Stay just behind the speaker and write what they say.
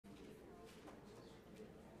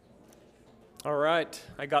All right,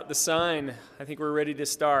 I got the sign. I think we're ready to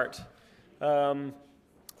start.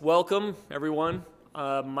 Welcome, everyone.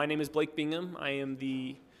 My name is Blake Bingham. I am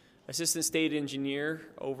the Assistant State Engineer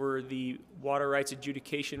over the Water Rights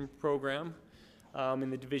Adjudication Program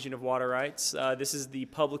in the Division of Water Rights. This is the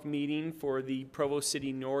public meeting for the Provo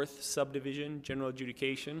City North Subdivision General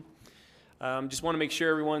Adjudication. Just want to make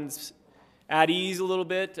sure everyone's at ease a little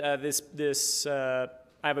bit. I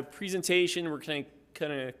have a presentation. We're going to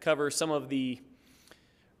kind of cover some of the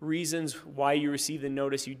reasons why you received the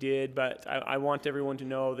notice you did, but I want everyone to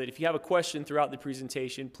know that if you have a question throughout the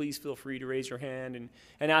presentation, please feel free to raise your hand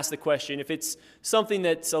and ask the question. If it's something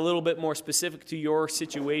that's a little bit more specific to your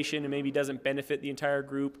situation and maybe doesn't benefit the entire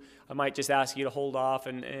group, I might just ask you to hold off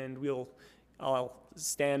and I'll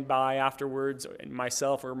stand by afterwards, and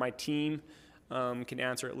myself or my team can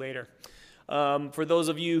answer it later. For those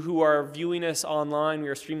of you who are viewing us online, we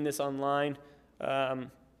are streaming this online.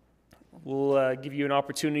 We'll give you an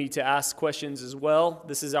opportunity to ask questions as well.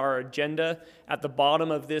 This is our agenda. At the bottom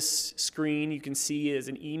of this screen, you can see is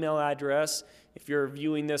an email address. If you're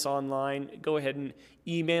viewing this online, go ahead and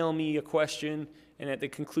email me a question, and at the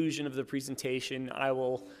conclusion of the presentation, I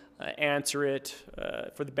will answer it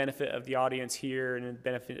for the benefit of the audience here and the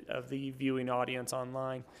benefit of the viewing audience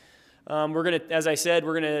online. As I said,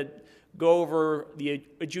 we're going to go over the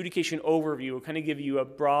adjudication overview. We'll kind of give you a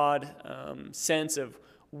broad sense of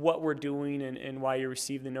what we're doing and why you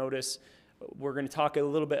received the notice. We're going to talk a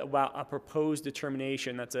little bit about a proposed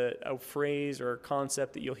determination. That's a phrase or a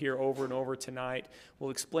concept that you'll hear over and over tonight. We'll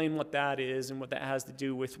explain what that is and what that has to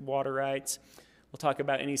do with water rights. We'll talk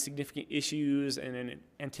about any significant issues and an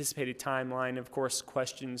anticipated timeline, and of course,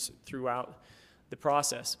 questions throughout the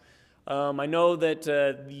process. I know that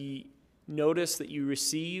the notice that you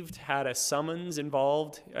received had a summons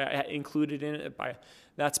involved, included in it.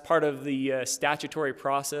 That's part of the statutory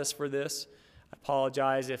process for this. I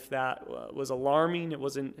apologize if that was alarming. It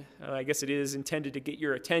wasn't. I guess it is intended to get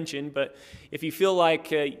your attention, but if you feel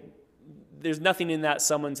like there's nothing in that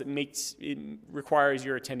summons that requires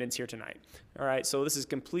your attendance here tonight. All right, so this is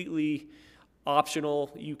completely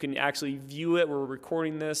optional. You can actually view it. We're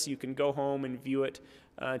recording this. You can go home and view it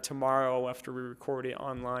tomorrow after we record it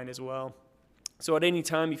online as well. So at any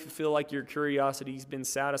time, if you feel like your curiosity's been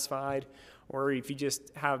satisfied, or if you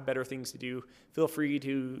just have better things to do, feel free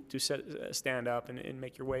to stand up and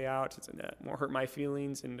make your way out. It won't hurt my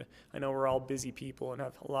feelings, and I know we're all busy people and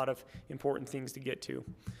have a lot of important things to get to.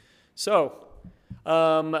 So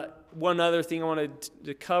one other thing I wanted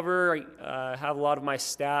to cover, I have a lot of my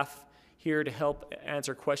staff here to help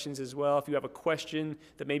answer questions as well. If you have a question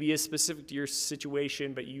that maybe is specific to your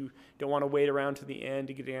situation, but you don't want to wait around to the end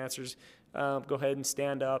to get the answers, go ahead and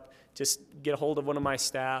stand up. Just get a hold of one of my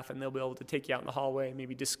staff, and they'll be able to take you out in the hallway,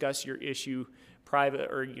 maybe discuss your issue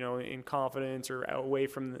private or in confidence or away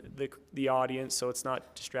from the audience, so it's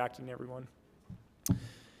not distracting everyone.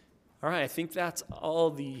 All right, I think that's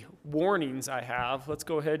all the warnings I have. Let's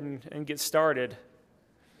go ahead and get started.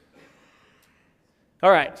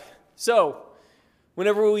 All right. So,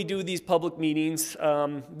 whenever we do these public meetings,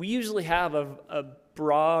 we usually have a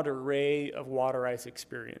broad array of water rights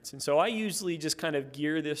experience. And so I usually just kind of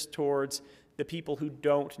gear this towards the people who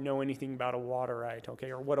don't know anything about a water right, okay,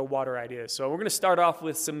 or what a water right is. So we're going to start off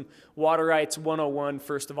with some Water Rights 101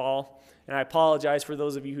 first of all. And I apologize for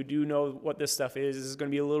those of you who do know what this stuff is. This is going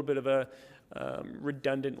to be a little bit of a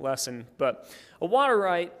redundant lesson. But a water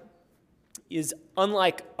right is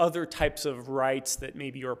unlike other types of rights that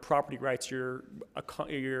maybe your property rights you're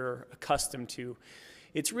accustomed to.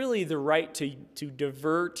 It's really the right to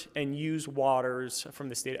divert and use waters from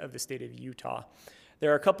the state of Utah.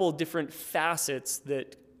 There are a couple of different facets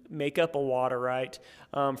that make up a water right.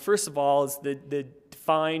 First of all is the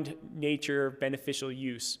defined nature of beneficial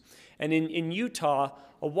use. And in Utah,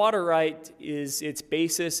 a water right is its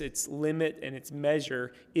basis, its limit, and its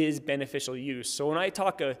measure is beneficial use. So when I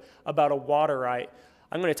talk about a water right,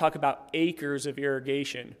 I'm going to talk about acres of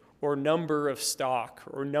irrigation or number of stock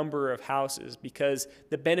or number of houses, because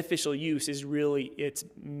the beneficial use is really its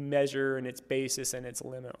measure and its basis and its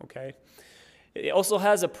limit, okay? It also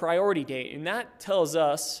has a priority date, and that tells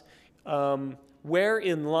us where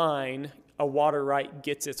in line a water right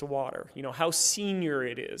gets its water, how senior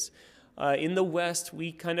it is. In the West,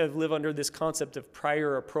 we kind of live under this concept of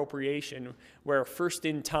prior appropriation, where first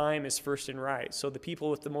in time is first in right. So the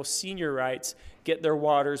people with the most senior rights get their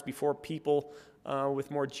waters before people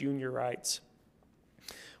with more junior rights.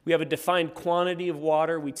 We have a defined quantity of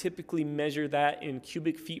water. We typically measure that in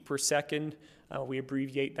cubic feet per second. We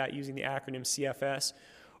abbreviate that using the acronym CFS.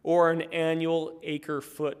 or an annual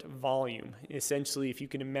acre-foot volume. Essentially, if you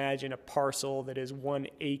can imagine a parcel that is 1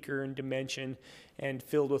 acre in dimension and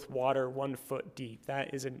filled with water 1 foot deep,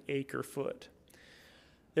 that is an acre-foot.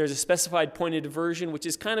 There's a specified point of diversion, which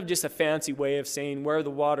is kind of just a fancy way of saying where the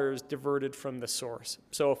water is diverted from the source.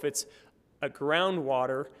 So if it's a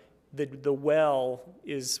groundwater, the well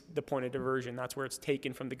is the point of diversion. That's where it's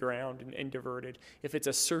taken from the ground and diverted. If it's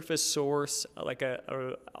a surface source, like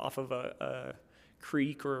off of a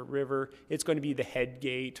creek or a river, it's going to be the head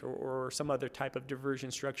gate or some other type of diversion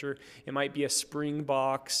structure. It might be a spring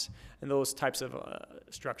box and those types of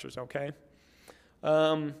structures, okay?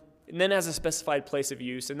 And then has a specified place of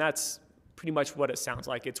use, and that's pretty much what it sounds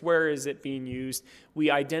like. It's where is it being used. We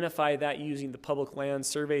identify that using the public land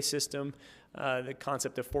survey system, the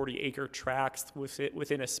concept of 40-acre tracts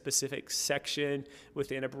within a specific section,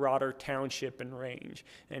 within a broader township and range.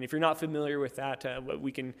 And if you're not familiar with that,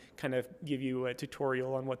 we can kind of give you a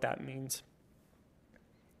tutorial on what that means.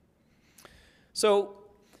 So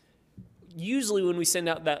usually when we send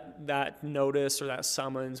out that notice or that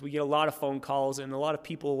summons, we get a lot of phone calls, and a lot of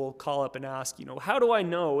people will call up and ask, how do I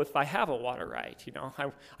know if I have a water right?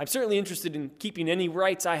 I'm certainly interested in keeping any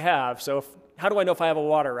rights I have, so how do I know if I have a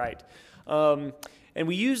water right? And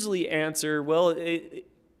we usually answer, well,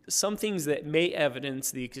 some things that may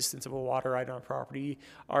evidence the existence of a water right on a property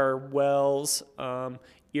are wells,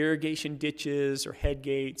 irrigation ditches, or head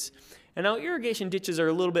gates. And now irrigation ditches are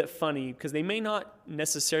a little bit funny because they may not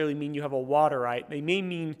necessarily mean you have a water right. They may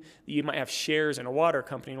mean that you might have shares in a water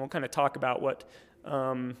company, and we'll kind of talk about what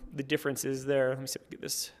the difference is there. Let me see if I can get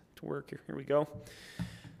this to work here. Here we go.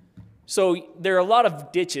 So there are a lot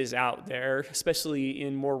of ditches out there, especially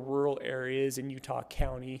in more rural areas in Utah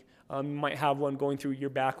County. You might have one going through your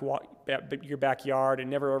backyard and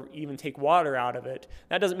never even take water out of it.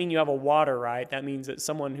 That doesn't mean you have a water right. That means that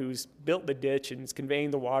someone who's built the ditch and is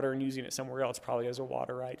conveying the water and using it somewhere else probably has a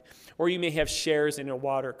water right. Or you may have shares in a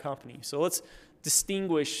water company. So let's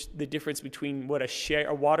distinguish the difference between what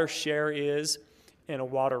a water share is and a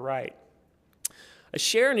water right. A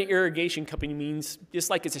share in an irrigation company means just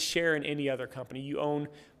like it's a share in any other company. You own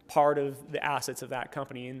part of the assets of that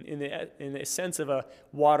company. In the sense of a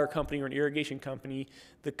water company or an irrigation company,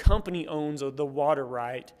 the company owns the water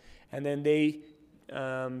right, and then they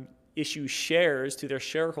issue shares to their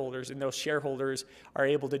shareholders, and those shareholders are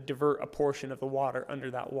able to divert a portion of the water under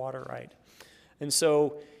that water right. And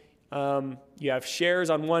so you have shares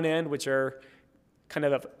on one end, which are kind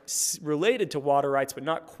of related to water rights, but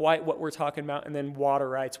not quite what we're talking about, and then water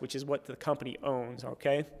rights, which is what the company owns,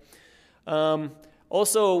 okay?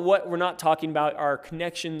 Also, what we're not talking about are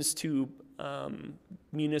connections to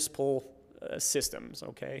municipal systems,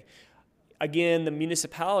 okay? Again, the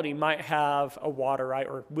municipality might have a water right,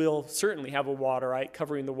 or will certainly have a water right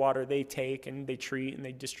covering the water they take and they treat and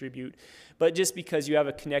they distribute. But just because you have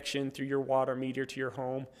a connection through your water meter to your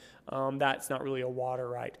home, that's not really a water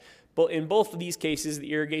right. But in both of these cases,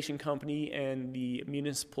 the irrigation company and the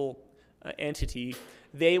municipal entity,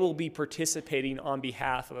 they will be participating on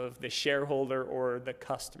behalf of the shareholder or the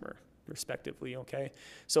customer, respectively, okay?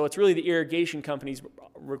 So it's really the irrigation company's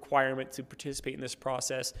requirement to participate in this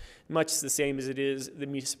process, much the same as it is the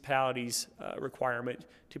municipality's requirement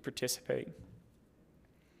to participate.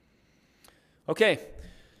 Okay.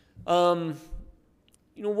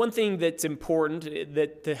 One thing that's important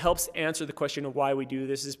that helps answer the question of why we do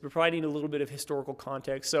this is providing a little bit of historical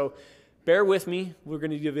context. So bear with me. We're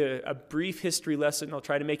going to give you a brief history lesson. I'll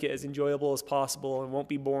try to make it as enjoyable as possible. It won't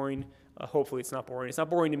be boring. Hopefully it's not boring. It's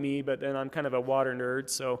not boring to me, but then I'm kind of a water nerd,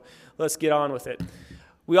 so let's get on with it.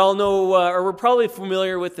 We all know, or we're probably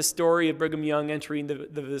familiar with the story of Brigham Young entering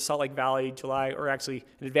the Salt Lake Valley or actually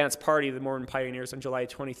an advance party of the Mormon pioneers on July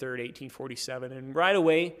 23rd, 1847. And right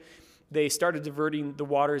away, they started diverting the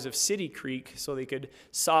waters of City Creek so they could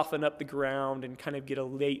soften up the ground and kind of get a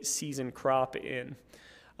late season crop in.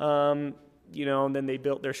 And then they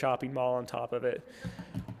built their shopping mall on top of it.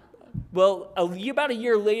 Well, about a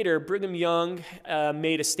year later, Brigham Young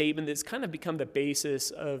made a statement that's kind of become the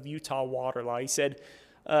basis of Utah water law. He said,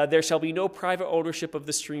 there shall be no private ownership of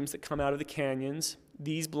the streams that come out of the canyons.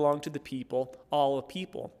 These belong to the people, all the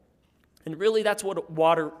people. And really, that's what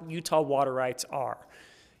Utah water rights are.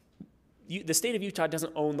 The state of Utah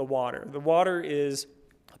doesn't own the water. The water is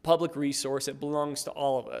a public resource. It belongs to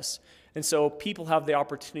all of us. And so people have the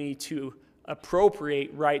opportunity to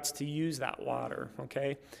appropriate rights to use that water,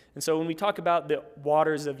 okay? And so when we talk about the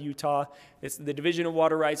waters of Utah, it's the Division of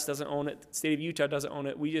Water Rights doesn't own it. The state of Utah doesn't own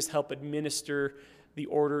it. We just help administer the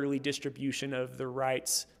orderly distribution of the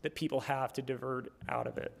rights that people have to divert out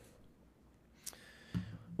of it.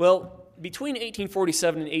 Well, between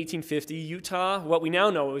 1847 and 1850, Utah, what we now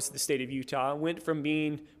know as the state of Utah, went from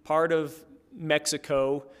being part of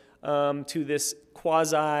Mexico to this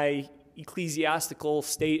quasi-ecclesiastical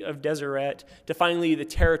state of Deseret to finally the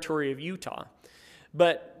territory of Utah.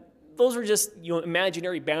 But those were just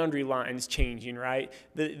imaginary boundary lines changing, right?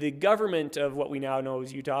 The government of what we now know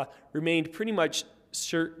as Utah remained pretty much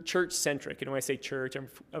church-centric. And when I say church, I'm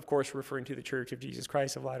of course referring to the Church of Jesus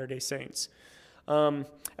Christ of Latter-day Saints.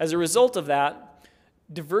 As a result of that,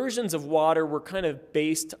 diversions of water were kind of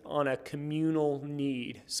based on a communal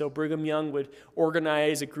need. So Brigham Young would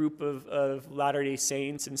organize a group of Latter-day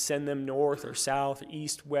Saints and send them north or south,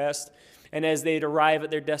 east, west. And as they'd arrive at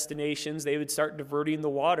their destinations, they would start diverting the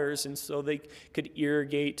waters, and so they could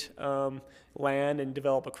irrigate land and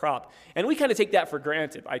develop a crop. And we kind of take that for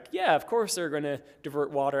granted. Like, yeah, of course they're going to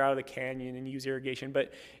divert water out of the canyon and use irrigation.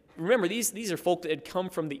 But remember, these are folk that had come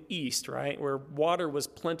from the east, right, where water was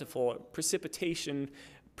plentiful. Precipitation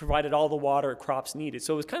provided all the water crops needed.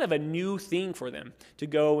 So it was kind of a new thing for them to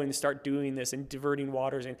go and start doing this and diverting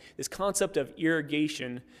waters. And this concept of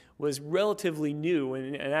irrigation was relatively new,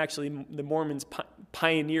 and actually the Mormons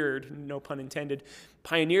pioneered, no pun intended,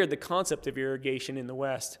 pioneered the concept of irrigation in the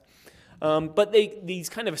West. But these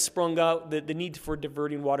kind of sprung out, the need for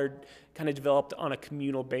diverting water kind of developed on a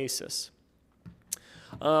communal basis.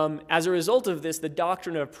 As a result of this, the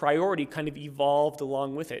doctrine of priority kind of evolved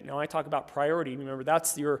along with it. Now, I talk about priority. Remember,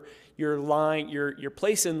 that's your line, your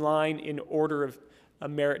place in line in order of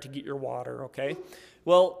merit to get your water. Okay.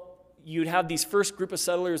 Well, you'd have these first group of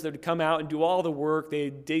settlers that would come out and do all the work.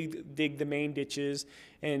 They'd dig the main ditches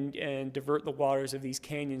and divert the waters of these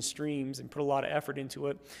canyon streams and put a lot of effort into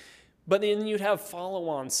it. But then you'd have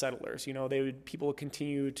follow-on settlers. People would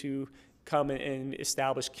continue to come and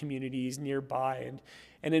establish communities nearby.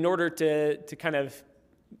 And in order to kind of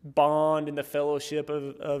bond in the fellowship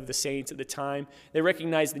of the saints at the time, they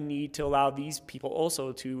recognized the need to allow these people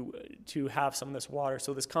also to have some of this water.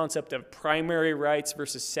 So this concept of primary rights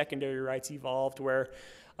versus secondary rights evolved, where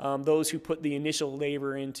those who put the initial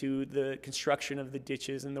labor into the construction of the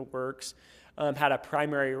ditches and the works had a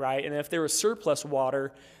primary right. And if there was surplus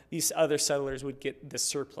water, these other settlers would get the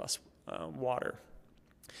surplus water.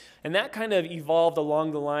 And that kind of evolved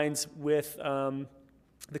along the lines with the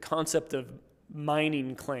concept of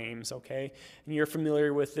mining claims, okay? And you're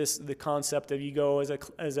familiar with the concept of you go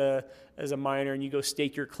as a miner and you go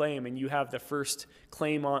stake your claim, and you have the first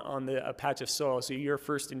claim on a patch of soil, so you're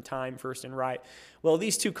first in time, first in right. Well,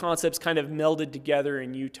 these two concepts kind of melded together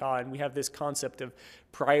in Utah, and we have this concept of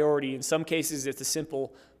priority. In some cases, it's a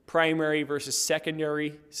simple primary versus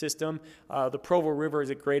secondary system. The Provo River is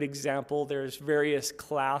a great example. There's various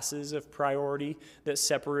classes of priority that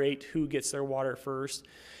separate who gets their water first.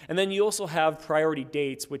 And then you also have priority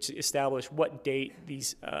dates, which establish what date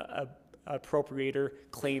these appropriator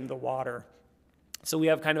claimed the water. So we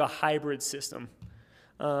have kind of a hybrid system.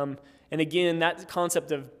 And again, that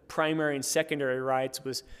concept of primary and secondary rights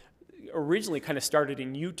was originally kind of started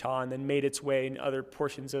in Utah and then made its way in other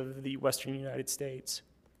portions of the western United States.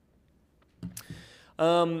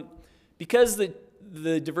 Because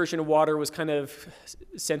the diversion of water was kind of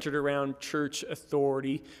centered around church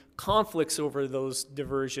authority, conflicts over those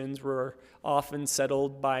diversions were often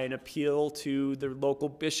settled by an appeal to the local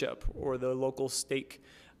bishop or the local stake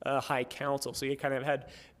high council. So you kind of had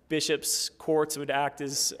bishops' courts would act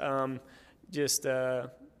as just a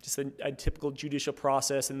typical judicial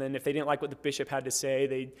process, and then if they didn't like what the bishop had to say,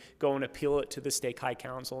 they'd go and appeal it to the stake high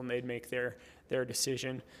council, and they'd make their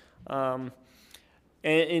decision.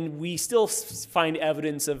 And we still find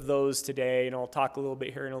evidence of those today, and I'll talk a little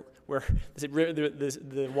bit here where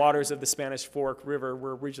the waters of the Spanish Fork River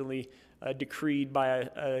were originally decreed by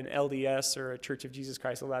an LDS, or a Church of Jesus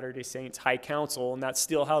Christ of Latter-day Saints high council, and that's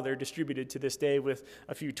still how they're distributed to this day with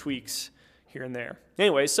a few tweaks here and there.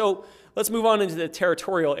 Anyway, so let's move on into the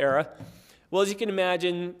territorial era. Well, as you can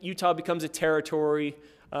imagine, Utah becomes a territory.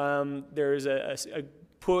 There's a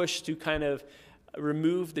push to kind of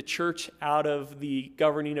remove the church out of the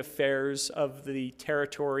governing affairs of the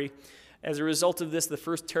territory. As a result of this, the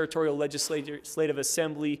first territorial legislative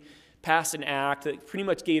assembly passed an act that pretty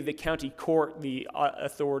much gave the county court the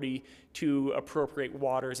authority to appropriate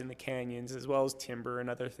waters in the canyons, as well as timber and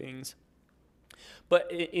other things.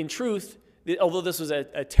 But in truth, although this was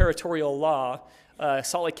a territorial law,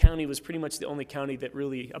 Salt Lake County was pretty much the only county that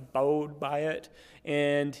really abode by it.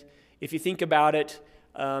 And if you think about it,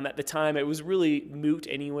 at the time, it was really moot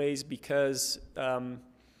anyways, because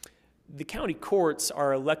the county courts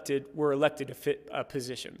were elected to fit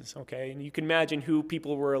positions, okay? And you can imagine who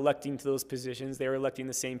people were electing to those positions. They were electing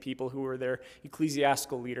the same people who were their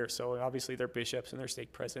ecclesiastical leaders. So obviously their bishops and their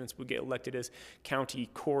stake presidents would get elected as county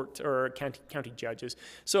court or county judges.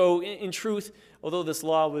 So in truth, although this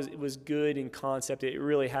law was good in concept, it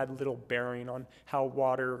really had little bearing on how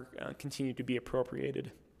water continued to be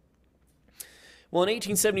appropriated. Well, in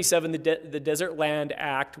 1877, the Desert Land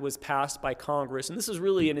Act was passed by Congress, and this was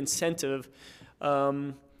really an incentive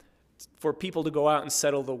for people to go out and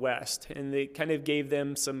settle the West. And they kind of gave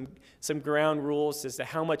them some ground rules as to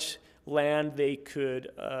how much land they could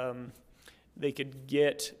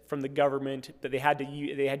get from the government, but they had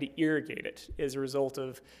to irrigate it as a result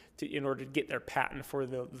of in order to get their patent for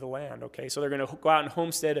the land. Okay, so they're going to go out and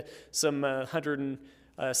homestead some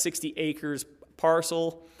 160 acres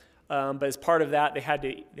parcel. But as part of that, they had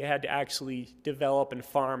to actually develop and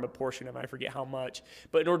farm a portion of it. I forget how much.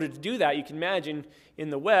 But in order to do that, you can imagine in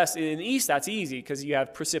the West, in the East, that's easy because you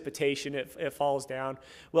have precipitation, it falls down.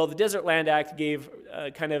 Well, the Desert Land Act gave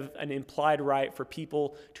kind of an implied right for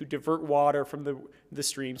people to divert water from the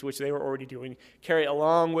streams, which they were already doing, carry it a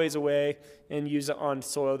long ways away, and use it on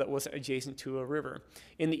soil that was adjacent to a river.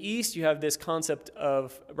 In the East, you have this concept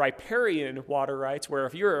of riparian water rights, where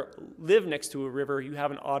if you live next to a river, you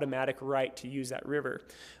have an automatic right to use that river.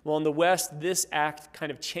 Well, in the West, this act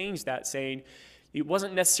kind of changed that, saying it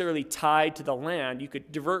wasn't necessarily tied to the land. You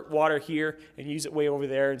could divert water here and use it way over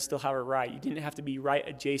there and still have a right. You didn't have to be right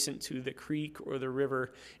adjacent to the creek or the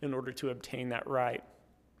river in order to obtain that right.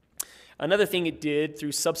 Another thing it did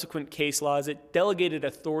through subsequent case laws, it delegated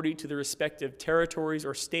authority to the respective territories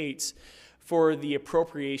or states for the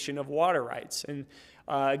appropriation of water rights. And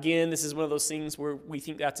again, this is one of those things where we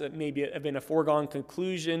think that's maybe been a foregone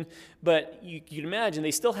conclusion, but you can imagine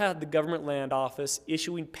they still had the government land office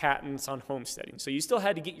issuing patents on homesteading. So you still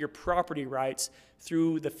had to get your property rights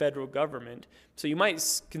through the federal government. So you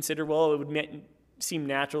might consider, well, it would seem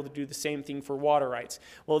natural to do the same thing for water rights.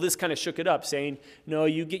 Well, this kind of shook it up, saying, no,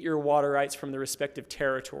 you get your water rights from the respective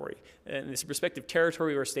territory. And this respective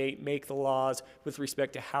territory or state make the laws with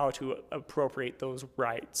respect to how to appropriate those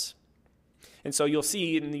rights. And so you'll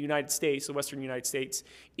see in the United States, the Western United States,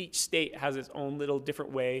 each state has its own little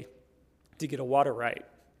different way to get a water right.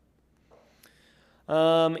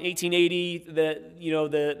 1880,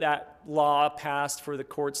 that law passed for the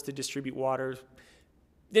courts to distribute water.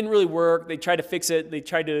 Didn't really work. They tried to fix it. They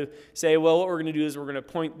tried to say, well, what we're going to do is we're going to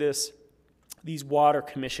appoint these water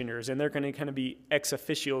commissioners, and they're going to kind of be ex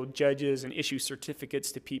officio judges and issue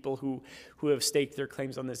certificates to people who have staked their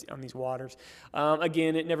claims on these waters.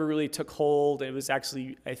 Again, it never really took hold. It was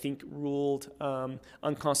actually, I think, ruled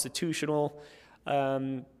unconstitutional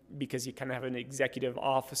because you kind of have an executive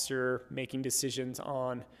officer making decisions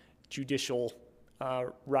on judicial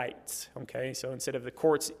rights. Okay, so instead of the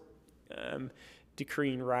courts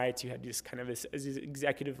decreeing rights, you had just kind of this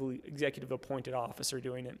executive appointed officer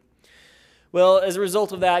doing it. Well, as a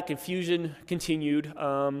result of that, confusion continued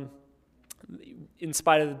in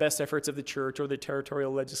spite of the best efforts of the church or the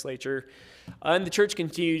territorial legislature. And the church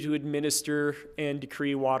continued to administer and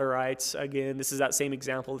decree water rights. Again, this is that same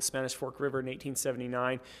example of the Spanish Fork River in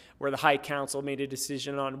 1879, where the High Council made a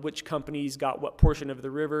decision on which companies got what portion of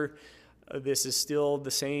the river. This is still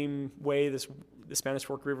the same way the Spanish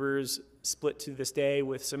Fork River is split to this day,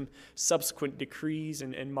 with some subsequent decrees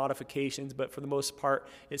and modifications, but for the most part,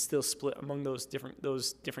 it's still split among those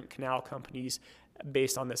different canal companies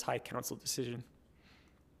based on this High Council decision.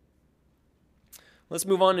 Let's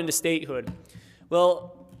move on into statehood.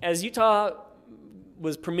 Well, as Utah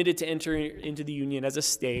was permitted to enter into the Union as a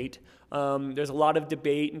state, there's a lot of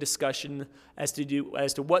debate and discussion as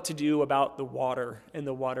to what to do about the water and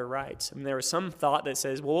the water rights. And there was some thought that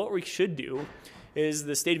says, well, what we should do is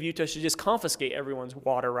the state of Utah should just confiscate everyone's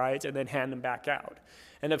water rights and then hand them back out.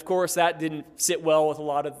 And of course, that didn't sit well with a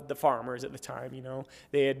lot of the farmers at the time.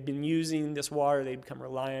 They had been using this water, they'd become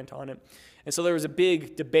reliant on it. And so there was a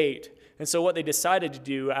big debate. And so what they decided to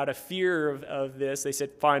do, out of fear of this, they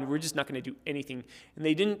said, fine, we're just not going to do anything. And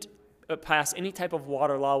they didn't pass any type of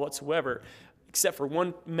water law whatsoever, except for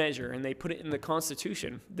one measure, and they put it in the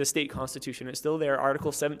Constitution, the state Constitution. It's still there,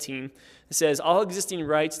 Article 17. It says, all existing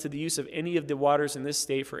rights to the use of any of the waters in this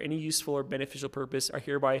state for any useful or beneficial purpose are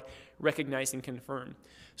hereby recognized and confirmed.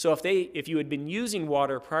 So if you had been using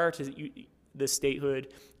water prior to the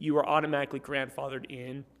statehood, you were automatically grandfathered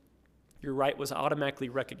in. Your right was automatically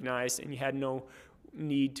recognized, and you had no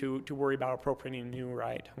need to worry about appropriating a new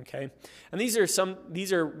right. Okay, and these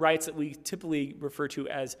are rights that we typically refer to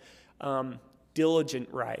as diligent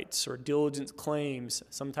rights or diligent claims.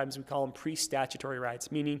 Sometimes we call them pre-statutory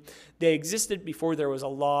rights, meaning they existed before there was a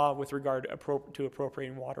law with regard to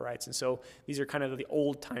appropriating water rights. And so these are kind of the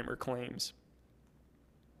old-timer claims.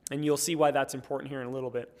 And you'll see why that's important here in a little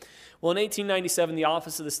bit. Well, in 1897, the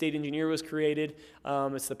Office of the State Engineer was created.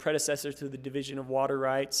 It's the predecessor to the Division of Water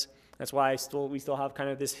Rights. That's why we still have kind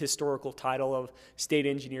of this historical title of State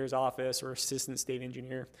Engineer's Office or Assistant State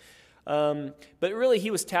Engineer. But really,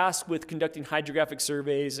 he was tasked with conducting hydrographic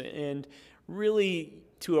surveys, and really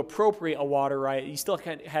to appropriate a water right, you still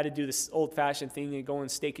had to do this old-fashioned thing and go and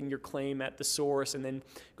staking your claim at the source and then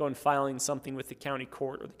go and filing something with the county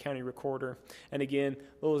court or the county recorder. And again,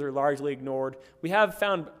 those are largely ignored. We have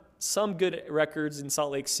found some good records in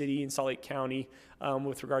Salt Lake City and Salt Lake County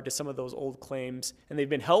with regard to some of those old claims, and they've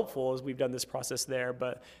been helpful as we've done this process there,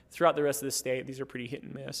 but throughout the rest of the state, these are pretty hit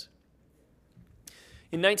and miss.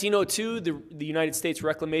 In 1902, the United States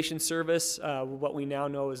Reclamation Service, what we now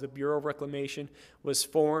know as the Bureau of Reclamation, was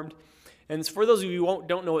formed. And for those of you who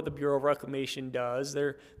don't know what the Bureau of Reclamation does,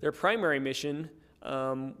 their primary mission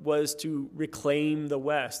was to reclaim the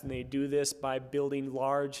West. And they do this by building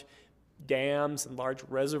large dams and large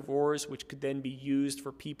reservoirs, which could then be used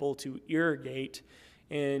for people to irrigate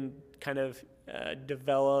and kind of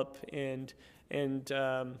develop and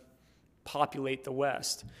populate the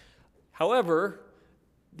West. However,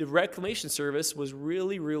 the Reclamation Service was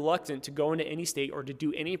really reluctant to go into any state or to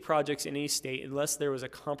do any projects in any state unless there was a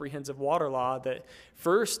comprehensive water law that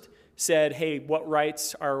first said, hey, what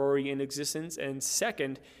rights are already in existence, and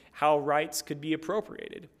second, how rights could be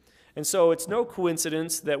appropriated. And so it's no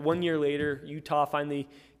coincidence that 1 year later, Utah finally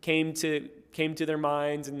came to their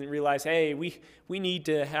minds and realized, hey, we need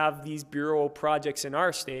to have these bureau projects in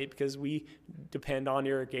our state because we depend on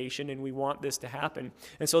irrigation and we want this to happen.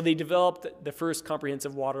 And so they developed the first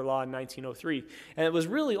comprehensive water law in 1903. And it was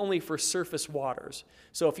really only for surface waters.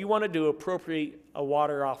 So if you wanted to appropriate some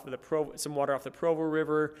water off the Provo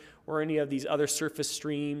River or any of these other surface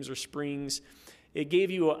streams or springs, it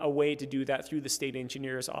gave you a way to do that through the state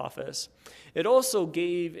engineer's office. It also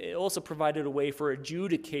provided a way for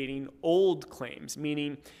adjudicating old claims,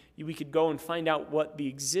 meaning we could go and find out what the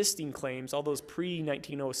existing claims, all those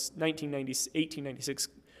pre-1896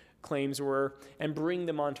 claims were, and bring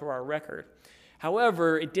them onto our record.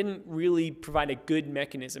 However, it didn't really provide a good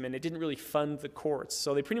mechanism, and it didn't really fund the courts.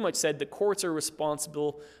 So they pretty much said the courts are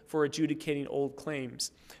responsible for adjudicating old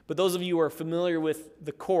claims. But those of you who are familiar with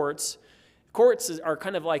the courts are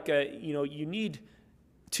kind of like you need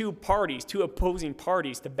two opposing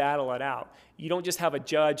parties to battle it out. You don't just have a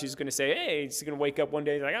judge who's going to say, hey, he's going to wake up one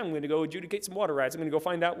day like, I'm going to go adjudicate some water rights. I'm going to go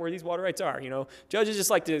find out where these water rights are. Judges just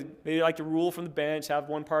like to rule from the bench, have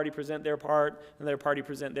one party present their part, and the other party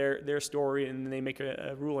present their story, and then they make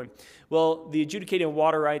a ruling. Well, the adjudicating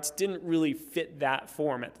water rights didn't really fit that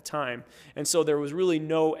form at the time, and so there was really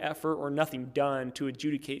no effort or nothing done to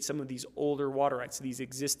adjudicate some of these older water rights, these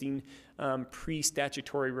existing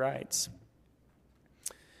pre-statutory rights.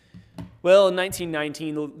 Well, in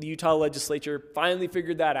 1919, the Utah legislature finally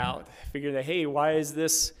figured that out. Figured that, hey, why is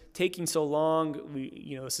this taking so long?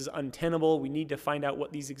 This is untenable. We need to find out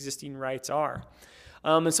what these existing rights are.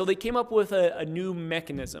 And so they came up with a new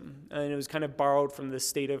mechanism, and it was kind of borrowed from the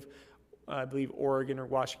state of, I believe, Oregon or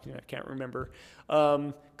Washington, I can't remember,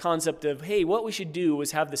 concept of, hey, what we should do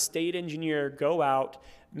is have the state engineer go out,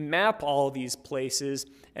 map all these places,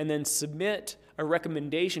 and then submit a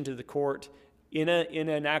recommendation to the court in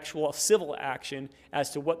an actual civil action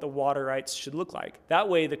as to what the water rights should look like. That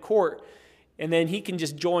way the court, and then he can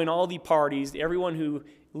just join all the parties, everyone who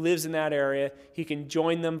lives in that area, he can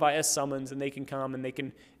join them via summons, and they can come, and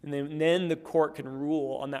then the court can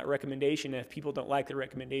rule on that recommendation. And if people don't like the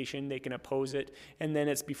recommendation, they can oppose it, and then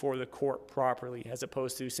it's before the court properly, as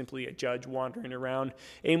opposed to simply a judge wandering around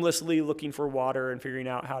aimlessly looking for water and figuring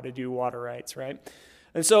out how to do water rights, right?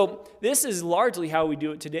 And so this is largely how we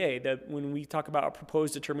do it today, that when we talk about a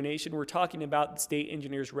proposed determination, we're talking about the state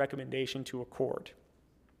engineer's recommendation to a court.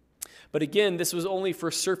 But again, this was only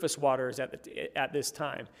for surface waters at this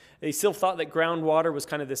time. They still thought that groundwater was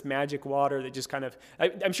kind of this magic water that just kind of,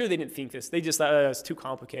 I'm sure they didn't think this. They just thought, it's too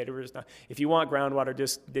complicated. We're just not, if you want groundwater,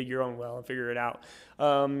 just dig your own well and figure it out.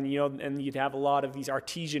 And you'd have a lot of these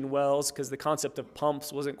artesian wells because the concept of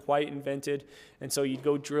pumps wasn't quite invented. And so you'd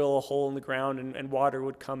go drill a hole in the ground and water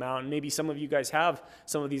would come out. And maybe some of you guys have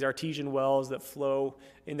some of these artesian wells that flow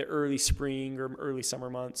in the early spring or early summer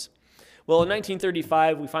months. Well, in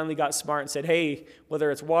 1935, we finally got smart and said, hey,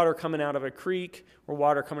 whether it's water coming out of a creek or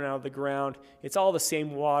water coming out of the ground, it's all the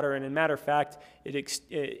same water. And as a matter of fact, it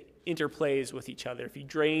interplays with each other. If you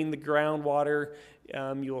drain the groundwater,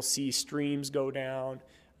 you'll see streams go down.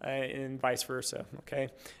 and vice versa, okay?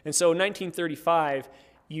 And so in 1935,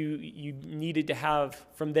 you needed to have,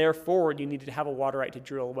 from there forward, you needed to have a water right to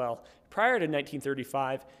drill a well. Prior to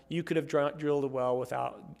 1935, you could have drilled a well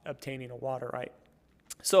without obtaining a water right.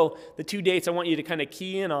 So the two dates I want you to kind of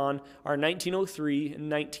key in on are 1903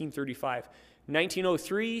 and 1935.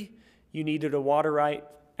 1903, you needed a water right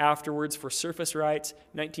afterwards for surface rights.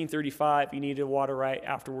 1935, you needed a water right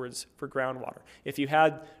afterwards for groundwater. If you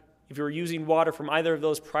were using water from either of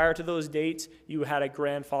those prior to those dates, you had a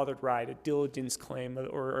grandfathered right, a diligence claim,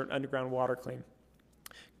 or an underground water claim,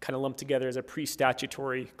 kind of lumped together as a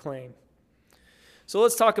pre-statutory claim. So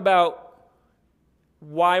let's talk about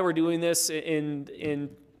why we're doing this and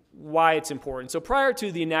why it's important. So prior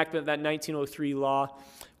to the enactment of that 1903 law,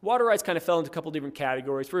 water rights kind of fell into a couple different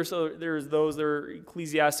categories. First, there's those that are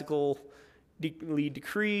ecclesiastically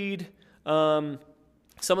decreed. Some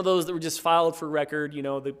of those that were just filed for record,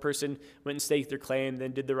 the person went and staked their claim,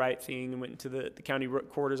 then did the right thing and went into the county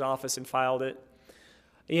recorder's office and filed it.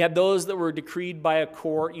 And you had those that were decreed by a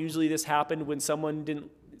court. Usually this happened when someone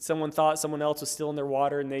thought someone else was still in their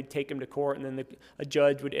water, and they'd take them to court, and then a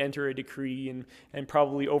judge would enter a decree and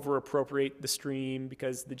probably over-appropriate the stream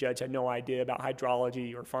because the judge had no idea about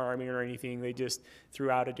hydrology or farming or anything. They just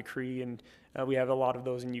threw out a decree, and we have a lot of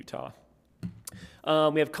those in Utah.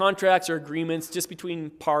 We have contracts or agreements just between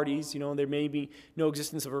parties. There may be no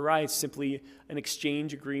existence of a right, simply an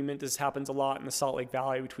exchange agreement. This happens a lot in the Salt Lake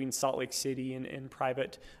Valley between Salt Lake City and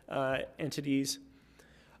private entities.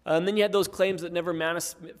 And then you had those claims that never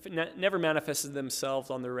manifested themselves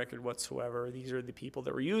on the record whatsoever. These are the people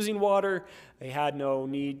that were using water. They had no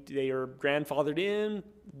need. They were grandfathered in.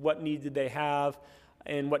 What need did they have,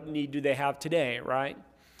 and what need do they have today, right?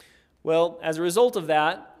 Well, as a result of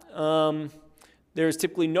that, there's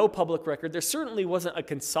typically no public record. There certainly wasn't a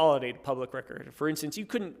consolidated public record. For instance, you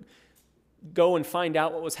couldn't go and find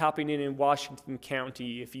out what was happening in Washington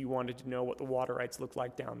County if you wanted to know what the water rights looked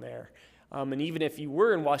like down there. And even if you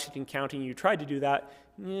were in Washington County and you tried to do that,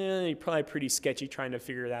 you're probably pretty sketchy trying to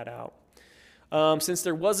figure that out. Since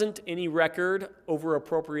there wasn't any record,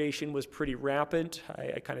 over-appropriation was pretty rampant.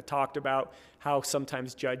 I kind of talked about how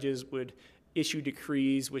sometimes judges would issue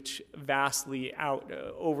decrees which vastly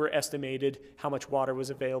overestimated how much water was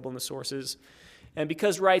available in the sources. And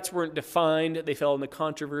because rights weren't defined, they fell into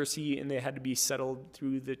controversy, and they had to be settled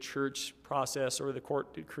through the church process or the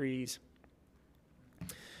court decrees.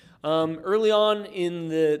 Early on in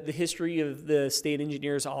the history of the state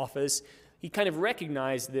engineer's office, he kind of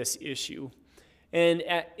recognized this issue. And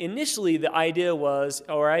initially, the idea was,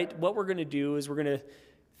 all right, what we're going to do is we're going to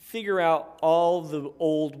figure out all the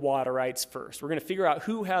old water rights first. We're going to figure out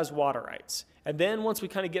who has water rights. And then once we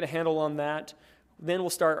kind of get a handle on that, then we'll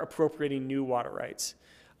start appropriating new water rights.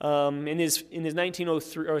 In his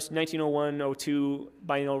 1903 or 1901-02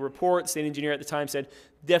 biennial report, the state engineer at the time said,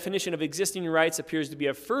 definition of existing rights appears to be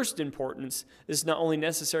of first importance. This is not only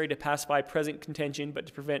necessary to pacify present contention, but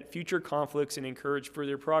to prevent future conflicts and encourage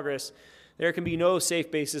further progress. There can be no safe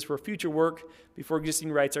basis for future work before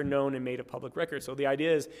existing rights are known and made a public record. So the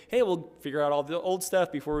idea is, hey, we'll figure out all the old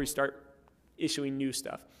stuff before we start issuing new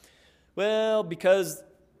stuff. Well, because,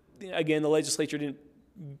 again, the legislature didn't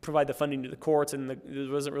provide the funding to the courts, and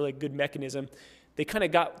there wasn't really a good mechanism, they kind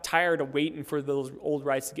of got tired of waiting for those old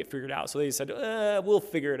rights to get figured out. So they said, we'll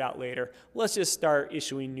figure it out later. Let's just start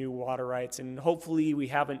issuing new water rights, and hopefully we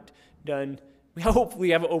haven't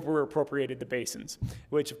over-appropriated the basins,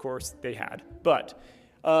 which, of course, they had. But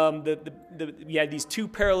we had these two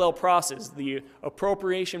parallel processes, the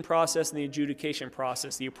appropriation process and the adjudication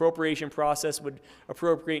process. The appropriation process would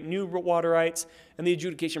appropriate new water rights, and the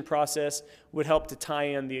adjudication process would help to tie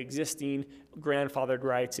in the existing grandfathered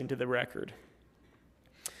rights into the record.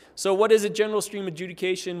 So what is a general stream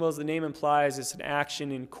adjudication? Well, as the name implies, it's an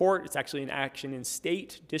action in court. It's actually an action in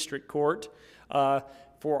state district court.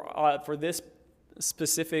 For this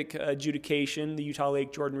specific adjudication, the Utah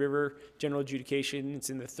Lake Jordan River General Adjudication,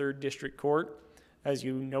 it's in the 3rd District Court, as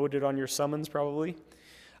you noted on your summons probably.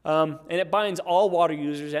 And it binds all water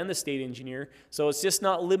users and the state engineer, so it's just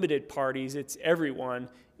not limited parties, it's everyone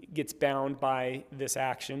gets bound by this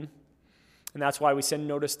action. And that's why we send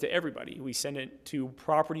notice to everybody. We send it to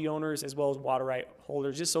property owners as well as water right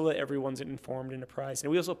holders, just so that everyone's informed and apprised.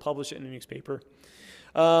 And we also publish it in a newspaper.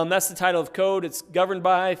 That's the title of code it's governed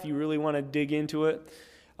by, if you really want to dig into it.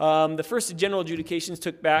 The first general adjudications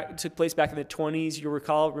took place back in the 20s. You'll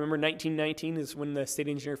recall, remember 1919 is when the state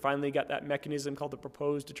engineer finally got that mechanism called the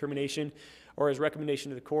proposed determination, or his recommendation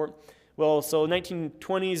to the court. Well, so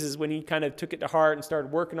 1920s is when he kind of took it to heart and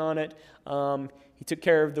started working on it. He took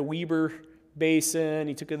care of the Weber Basin,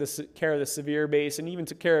 he took care of the Sevier Basin, even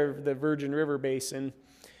took care of the Virgin River Basin.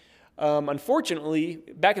 Unfortunately,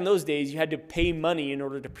 back in those days, you had to pay money in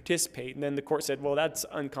order to participate. And then the court said, well, that's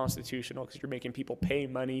unconstitutional because you're making people pay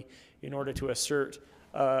money in order to assert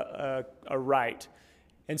a right.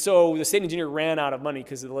 And so the state engineer ran out of money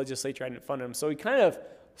because the legislature hadn't funded him. So he kind of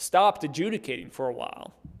stopped adjudicating for a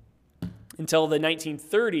while until the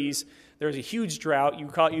 1930s. There was a huge drought.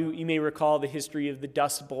 You may recall the history of the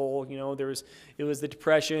Dust Bowl. You know, it was the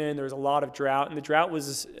Depression. There was a lot of drought, and the drought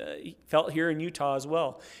was felt here in Utah as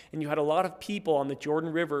well. And you had a lot of people on the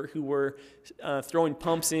Jordan River who were throwing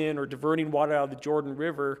pumps in or diverting water out of the Jordan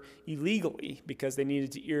River illegally because they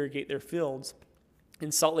needed to irrigate their fields.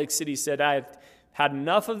 And Salt Lake City said, "I've had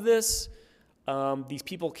enough of this. These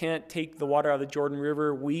people can't take the water out of the Jordan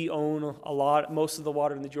River. We own most of the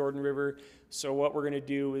water in the Jordan River. So what we're going to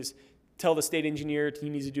do is tell the state engineer he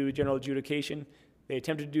needs to do a general adjudication." They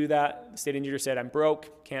attempted to do that. The state engineer said, "I'm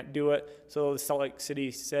broke, can't do it." So the Salt Lake City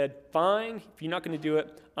said, "Fine, if you're not going to do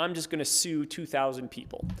it, I'm just going to sue 2,000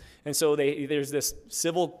 people." And so there's this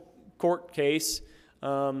civil court case,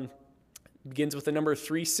 begins with the number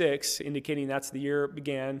 36, indicating that's the year it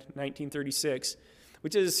began, 1936,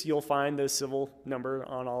 which is, you'll find the civil number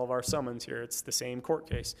on all of our summons here. It's the same court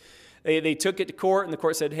case. They took it to court, and the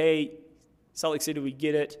court said, "Hey, Salt Lake City, we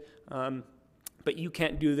get it, but you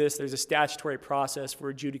can't do this. There's a statutory process for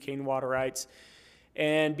adjudicating water rights."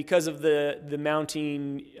 And because of the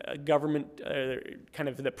mounting government, kind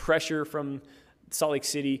of the pressure from Salt Lake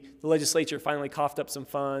City, the legislature finally coughed up some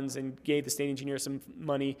funds and gave the state engineer some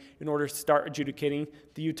money in order to start adjudicating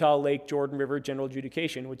the Utah Lake Jordan River General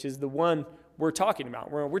Adjudication, which is the one we're talking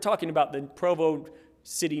about. We're talking about the Provo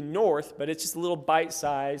City North, but it's just a little bite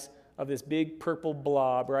size of this big purple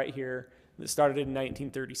blob right here that started in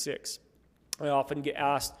 1936. I often get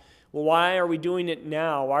asked, well, why are we doing it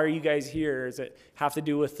now? Why are you guys here? Does it have to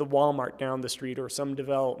do with the Walmart down the street or some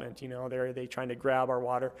development? You know, are they trying to grab our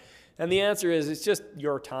water? And the answer is, it's just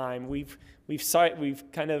your time. We've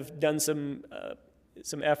kind of done some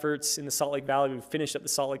efforts in the Salt Lake Valley. We've finished up the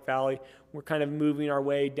Salt Lake Valley. We're kind of moving our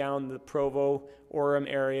way down the Provo, Orem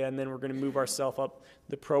area, and then we're going to move ourselves up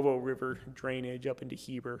the Provo River drainage up into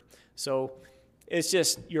Heber. So it's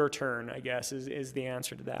just your turn, I guess, is the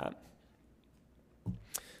answer to that.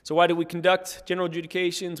 So why do we conduct general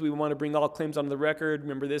adjudications? We want to bring all claims onto the record.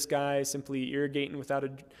 Remember, this guy is simply irrigating without a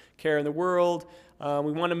care in the world.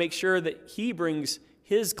 We want to make sure that he brings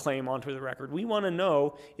his claim onto the record. We want to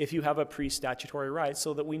know if you have a pre-statutory right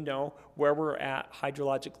so that we know where we're at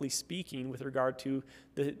hydrologically speaking with regard to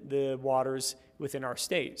the waters within our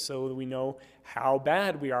state, so that we know how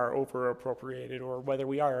bad we are over-appropriated or whether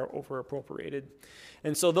we are over-appropriated.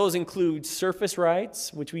 And so those include surface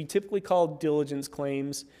rights, which we typically call diligence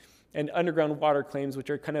claims, and underground water claims, which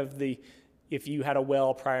are kind of if you had a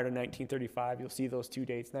well prior to 1935, you'll see those two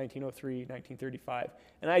dates, 1903, 1935.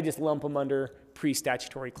 And I just lump them under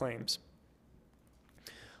pre-statutory claims.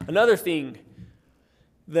 Another thing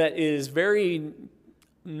that is very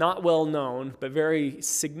not well known, but very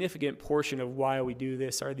significant portion of why we do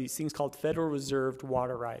this are these things called Federal Reserved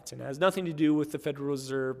water rights. And it has nothing to do with the Federal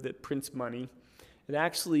Reserve that prints money. It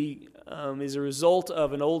actually is a result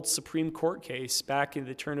of an old Supreme Court case back in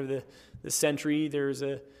the turn of the century. There's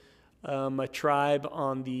a tribe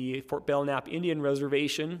on the Fort Belknap Indian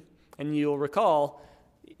Reservation, and you'll recall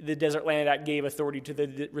the Desert Land Act gave authority to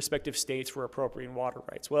the respective states for appropriating water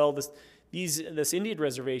rights. Well, this Indian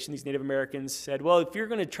reservation, these Native Americans said, well, if you're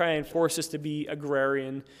going to try and force us to be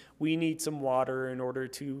agrarian, we need some water in order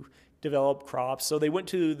to develop crops. So they went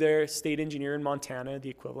to their state engineer in Montana, the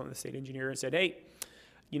equivalent of the state engineer, and said, hey,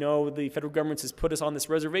 you know, the federal government has put us on this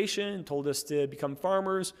reservation, told us to become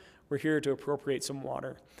farmers. We're here to appropriate some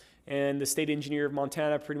water. And the state engineer of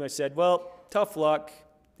Montana pretty much said, well, tough luck.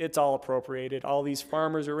 It's all appropriated. All these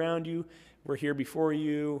farmers around you were here before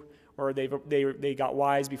you, or they got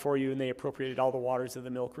wise before you, and they appropriated all the waters of the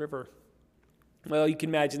Milk River. Well, you can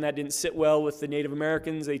imagine that didn't sit well with the Native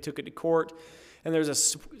Americans. They took it to court, and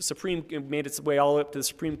there's it made its way all up to the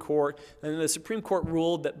Supreme Court. And the Supreme Court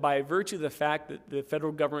ruled that by virtue of the fact that the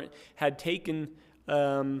federal government had taken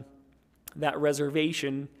that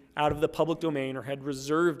reservation out of the public domain, or had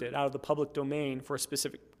reserved it out of the public domain for a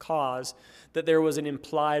specific cause, that there was an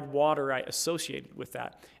implied water right associated with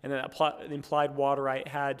that. And that implied water right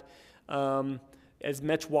had as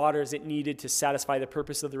much water as it needed to satisfy the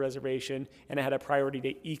purpose of the reservation, and it had a priority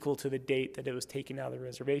date equal to the date that it was taken out of the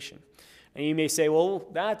reservation. And you may say, well,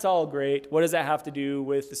 that's all great. What does that have to do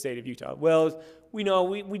with the state of Utah? Well, we know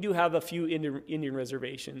we do have a few Indian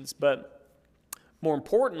reservations, but more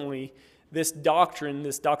importantly, this doctrine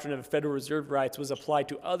of Federal Reserve rights was applied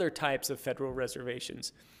to other types of federal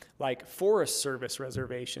reservations, like Forest Service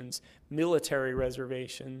reservations, military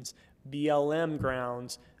reservations, BLM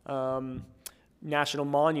grounds, national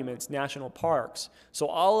monuments, national parks. So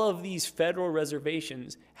all of these federal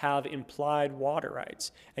reservations have implied water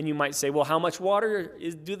rights. And you might say, well, how much water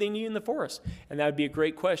do they need in the forest? And that would be a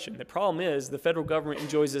great question. The problem is the federal government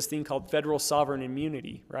enjoys this thing called federal sovereign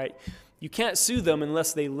immunity, right? You can't sue them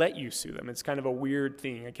unless they let you sue them. It's kind of a weird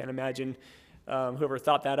thing. I can't imagine whoever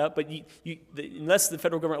thought that up. But unless the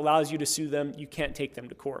federal government allows you to sue them, you can't take them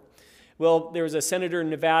to court. Well, there was a senator in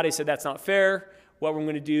Nevada who said that's not fair. What we're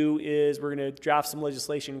going to do is we're going to draft some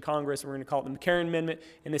legislation in Congress, and we're going to call it the McCarran Amendment.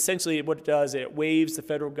 And essentially what it does, it waives the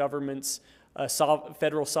federal government's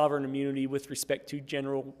federal sovereign immunity with respect to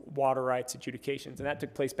general water rights adjudications. And that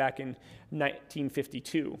took place back in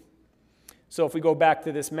 1952. So if we go back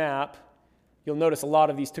to this map, you'll notice a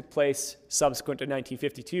lot of these took place subsequent to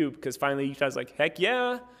 1952, because finally Utah's like, heck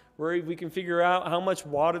yeah, we can figure out how much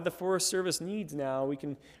water the Forest Service needs now. We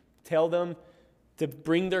can tell them to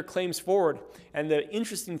bring their claims forward. And the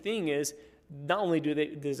interesting thing is, not only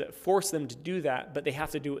does it force them to do that, but they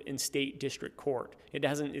have to do it in state district court.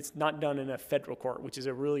 It's not done in a federal court, which is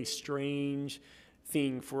a really strange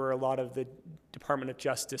thing for a lot of the Department of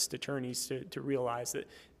Justice attorneys to realize, that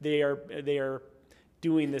they are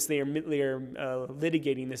doing this, they are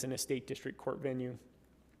litigating this in a state district court venue.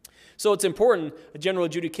 So it's important. A general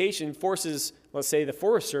adjudication forces, let's say, the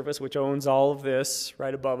Forest Service, which owns all of this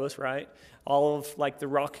right above us, right? All of like the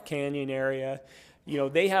Rock Canyon area,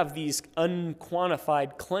 they have these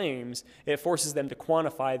unquantified claims. It forces them to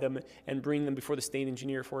quantify them and bring them before the state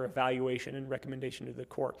engineer for evaluation and recommendation to the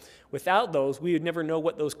court. Without those, we would never know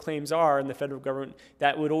what those claims are in the federal government.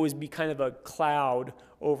 That would always be kind of a cloud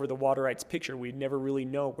over the water rights picture. We'd never really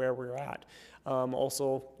know where we're at.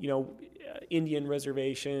 Also, Indian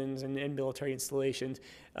reservations and military installations.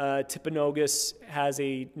 Timpanogos has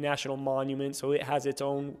a national monument, so it has its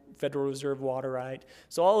own Federal Reserve water right.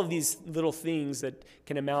 So all of these little things that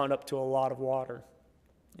can amount up to a lot of water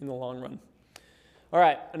in the long run. All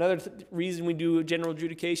right, another reason we do general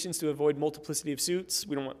adjudications to avoid multiplicity of suits.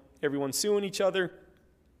 We don't want everyone suing each other.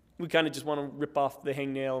 We kind of just want to rip off the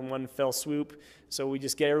hangnail in one fell swoop. So we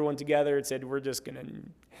just get everyone together and said, we're just going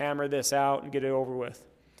to hammer this out and get it over with.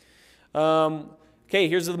 Okay,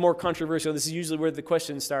 here's the more controversial. This is usually where the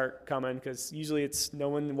questions start coming, because usually no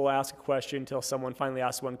one will ask a question until someone finally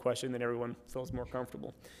asks one question, then everyone feels more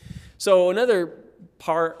comfortable. So another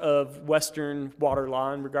part of Western water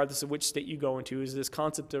law, and regardless of which state you go into, is this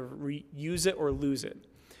concept of use it or lose it.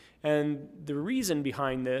 And the reason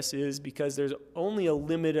behind this is because there's only a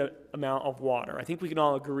limited amount of water. I think we can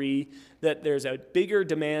all agree that there's a bigger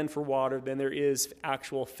demand for water than there is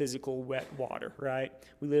actual physical wet water, right?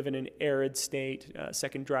 We live in an arid state,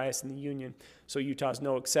 second driest in the Union, so Utah's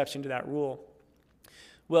no exception to that rule.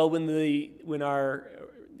 Well, when our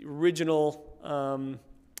original,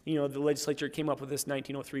 the legislature came up with this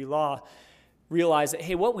 1903 law, realize that,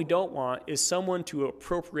 hey, what we don't want is someone to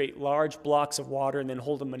appropriate large blocks of water and then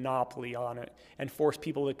hold a monopoly on it and force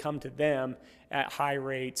people to come to them at high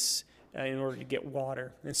rates in order to get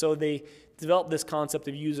water. And so they developed this concept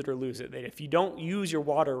of use it or lose it, that if you don't use your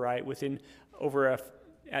water right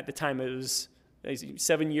at the time it was a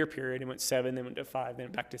 7-year period, it went 7, then went to 5,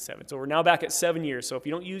 then back to 7. So we're now back at 7 years. So if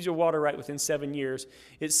you don't use your water right within 7 years,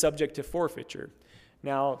 it's subject to forfeiture.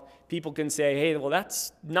 Now, people can say, hey, well,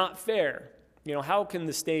 that's not fair. How can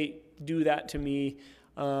the state do that to me?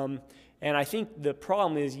 And I think the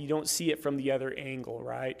problem is you don't see it from the other angle,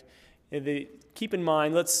 right? Keep in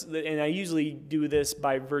mind, and I usually do this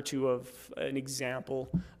by virtue of an example,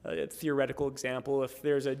 a theoretical example. If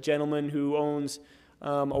there's a gentleman who owns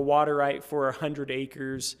a water right for 100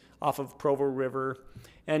 acres off of Provo River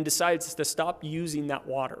and decides to stop using that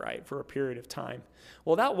water right for a period of time.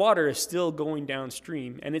 Well, that water is still going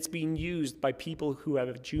downstream, and it's being used by people who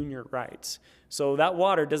have junior rights. So that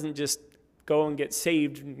water doesn't just go and get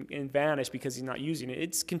saved and vanish because he's not using it.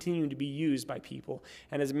 It's continuing to be used by people.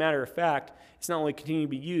 And as a matter of fact, it's not only continuing to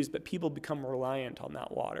be used, but people become reliant on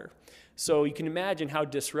that water. So you can imagine how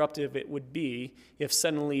disruptive it would be if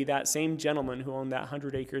suddenly that same gentleman who owned that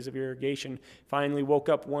 100 acres of irrigation finally woke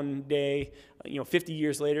up one day, 50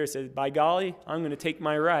 years later, and said, by golly, I'm going to take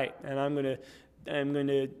my right, and I'm going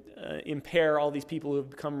to impair all these people who have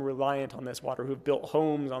become reliant on this water, who have built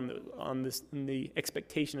homes on the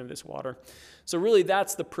expectation of this water. So really,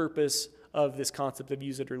 that's the purpose of this concept of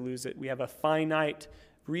use it or lose it. We have a finite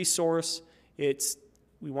resource.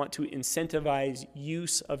 We want to incentivize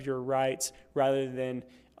use of your rights rather than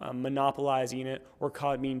monopolizing it or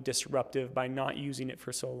being disruptive by not using it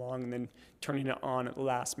for so long and then turning it on at the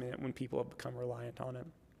last minute when people have become reliant on it.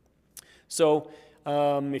 So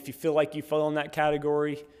if you feel like you fall in that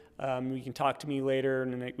category, you can talk to me later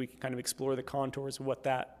and then we can kind of explore the contours of what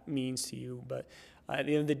that means to you. But at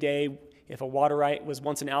the end of the day, if a water right was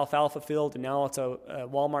once an alfalfa field and now it's a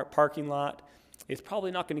Walmart parking lot, it's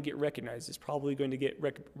probably not going to get recognized. It's probably going to get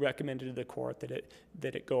recommended to the court that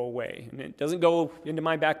it go away. And it doesn't go into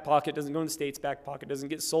my back pocket, doesn't go in the state's back pocket, doesn't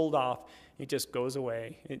get sold off. It just goes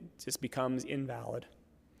away. It just becomes invalid.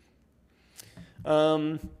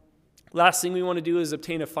 Last thing we want to do is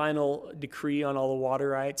obtain a final decree on all the water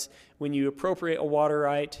rights. When you appropriate a water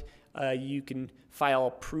right, you can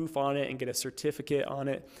file proof on it and get a certificate on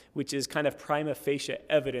it, which is kind of prima facie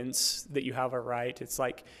evidence that you have a right. It's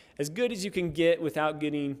like as good as you can get without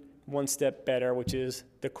getting one step better, which is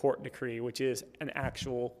the court decree, which is an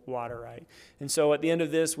actual water right. And so at the end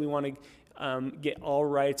of this, we want to get all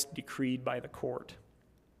rights decreed by the court.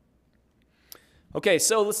 Okay,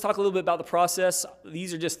 so let's talk a little bit about the process.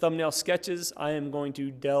 These are just thumbnail sketches. I am going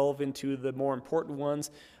to delve into the more important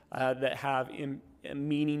ones that have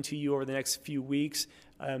meaning to you over the next few weeks.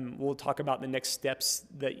 We'll talk about the next steps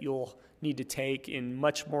that you'll need to take in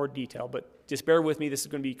much more detail, but just bear with me. This is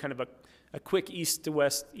going to be kind of a quick east to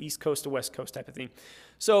west, east coast to west coast type of thing.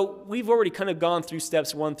 So we've already kind of gone through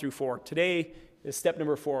steps 1 through 4. Today is step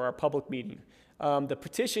number 4, our public meeting. The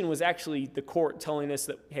petition was actually the court telling us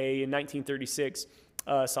that, hey, in 1936,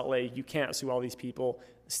 Salt Lake, you can't sue all these people.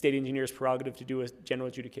 The state engineer's prerogative to do a general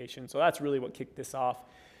adjudication. So that's really what kicked this off.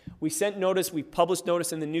 We sent notice. We published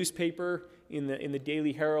notice in the newspaper, in the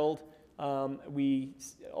Daily Herald. We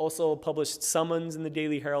also published summons in the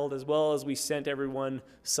Daily Herald, as well as we sent everyone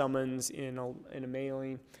summons in a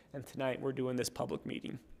mailing. And tonight we're doing this public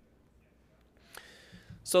meeting.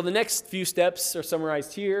 So the next few steps are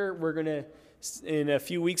summarized here. We're going to, in a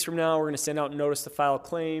few weeks from now, we're going to send out notice to file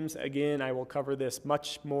claims. Again, I will cover this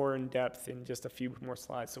much more in depth in just a few more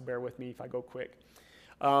slides, so bear with me if I go quick.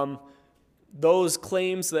 Those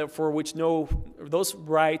claims those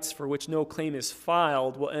rights for which no claim is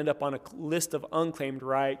filed will end up on a list of unclaimed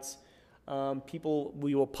rights.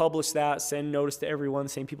 We will publish that, send notice to everyone. The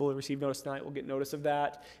same people who receive notice tonight will get notice of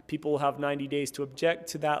that. People will have 90 days to object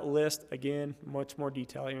to that list. Again, much more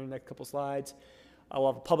detail here in the next couple slides. I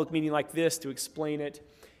will have a public meeting like this to explain it.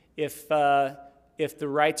 If the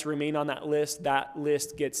rights remain on that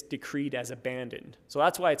list gets decreed as abandoned. So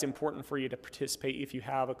that's why it's important for you to participate if you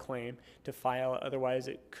have a claim to file. Otherwise,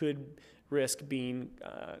 it could risk being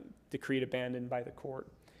decreed abandoned by the court.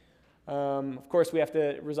 Of course, we have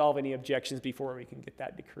to resolve any objections before we can get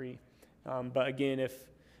that decree. But again,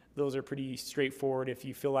 if those are pretty straightforward, if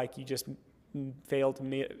you feel like you just failed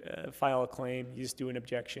to file a claim, you just do an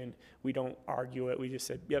objection. We don't argue it. We just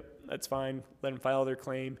said, yep, that's fine. Let them file their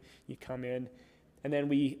claim. You come in. And then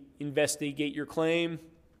we investigate your claim.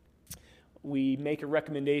 We make a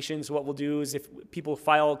recommendation. So what we'll do is if people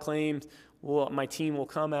file a claim, my team will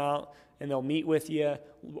come out and they'll meet with you,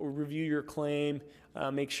 we'll review your claim,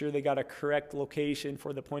 make sure they got a correct location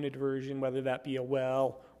for the point of diversion, whether that be a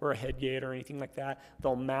well or a head gate or anything like that.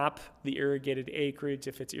 They'll map the irrigated acreage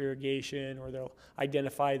if it's irrigation, or they'll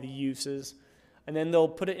identify the uses. And then they'll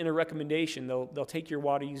put it in a recommendation. They'll take your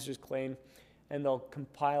water user's claim and they'll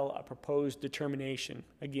compile a proposed determination.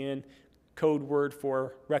 Again, code word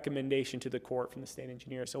for recommendation to the court from the state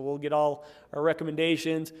engineer. So we'll get all our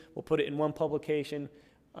recommendations, we'll put it in one publication,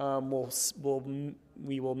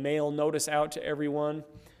 we will mail notice out to everyone.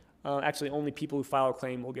 Actually, only people who file a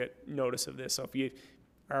claim will get notice of this. So if you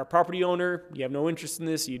are a property owner, you have no interest in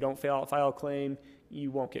this, you don't file a claim, you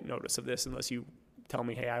won't get notice of this unless you tell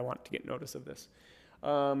me, hey, I want to get notice of this.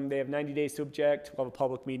 They have 90 days to object. We'll have a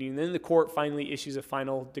public meeting. And then the court finally issues a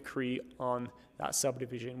final decree on that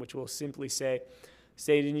subdivision, which will simply say,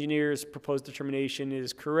 state engineer's proposed determination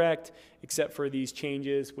is correct, except for these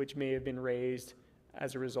changes which may have been raised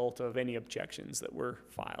as a result of any objections that were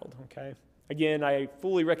filed. Okay. Again, I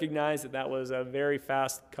fully recognize that was a very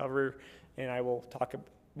fast cover, and I will talk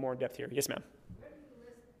more in depth here. Yes, ma'am.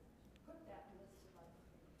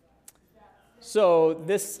 So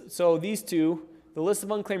these two. The list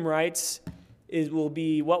of unclaimed rights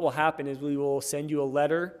what will happen is we will send you a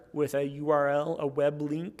letter with a URL, a web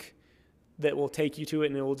link that will take you to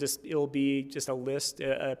it, and it'll be just a list,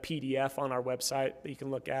 a PDF on our website that you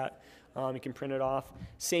can look at. You can print it off.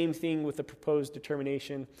 Same thing with the proposed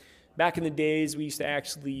determination. Back in the days, we used to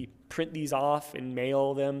actually print these off and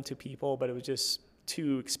mail them to people, but it was just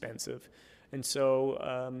too expensive. And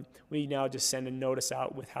so we now just send a notice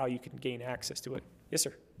out with how you can gain access to it. Yes,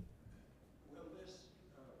 sir. Will this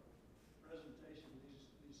presentation,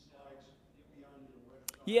 these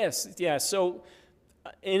Yes, yeah. So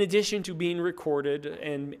in addition to being recorded,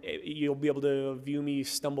 and you'll be able to view me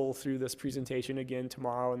stumble through this presentation again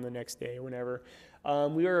tomorrow and the next day or whenever,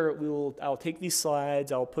 I'll take these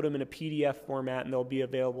slides, I'll put them in a PDF format, and they'll be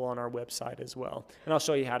available on our website as well. And I'll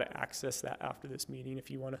show you how to access that after this meeting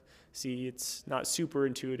if you want to see. It's not super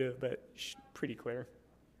intuitive, but pretty clear.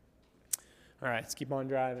 All right, let's keep on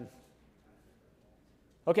driving.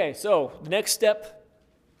 Okay, so the next step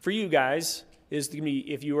for you guys is to be,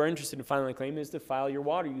 if you are interested in filing a claim, is to file your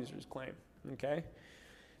water user's claim. Okay,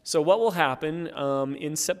 so what will happen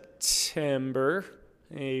in September?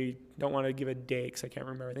 I don't want to give a date because I can't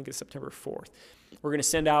remember. I think it's September 4th. We're going to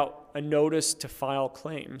send out a notice to file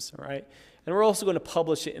claims, all right? And we're also going to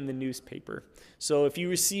publish it in the newspaper. So if you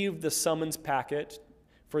receive the summons packet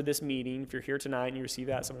for this meeting, if you're here tonight and you receive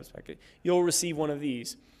that summons packet, you'll receive one of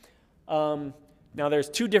these. Now there's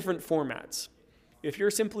two different formats. If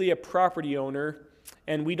you're simply a property owner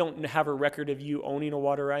and we don't have a record of you owning a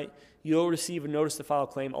water right, you'll receive a notice to file a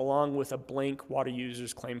claim along with a blank water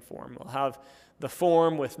user's claim form. We'll have the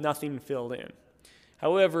form with nothing filled in.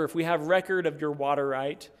 However, if we have record of your water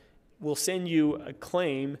right, we'll send you a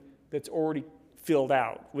claim that's already filled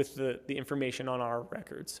out with the information on our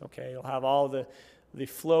records. Okay, you'll have all the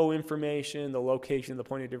flow information, the location, the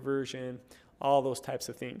point of diversion, all those types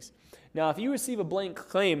of things. Now, if you receive a blank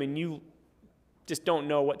claim and you just don't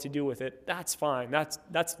know what to do with it, that's fine.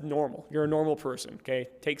 That's normal. You're a normal person, okay?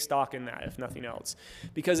 Take stock in that, if nothing else,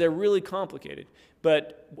 because they're really complicated.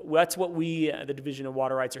 But that's what we, the Division of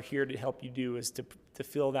Water Rights, are here to help you do, is to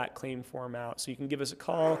fill that claim form out. So you can give us a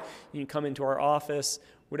call, you can come into our office,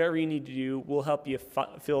 whatever you need to do, we'll help you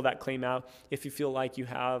fill that claim out if you feel like you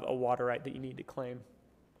have a water right that you need to claim.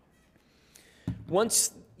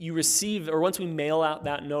 Once you receive, or once we mail out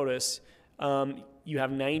that notice, you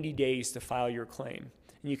have 90 days to file your claim.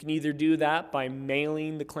 And you can either do that by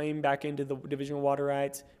mailing the claim back into the Division of Water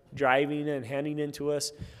Rights, driving and handing it to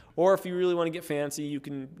us, or if you really want to get fancy, you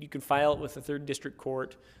can file it with the 3rd District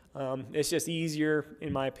Court. It's just easier,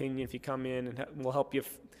 in my opinion, if you come in and we'll help you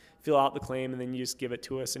fill out the claim, and then you just give it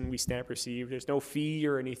to us and we stamp receive. There's no fee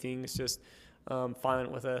or anything. It's just filing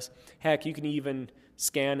it with us. Heck, you can even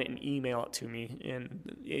scan it and email it to me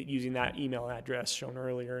and using that email address shown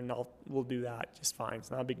earlier, and we'll do that just fine.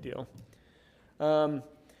 It's not a big deal.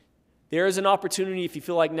 There is an opportunity, if you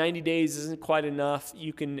feel like 90 days isn't quite enough,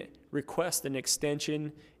 you can request an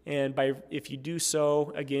extension, and if you do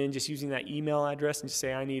so, again, just using that email address and just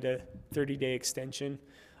say, I need a 30-day extension,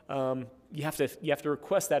 you have to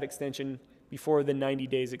request that extension before the 90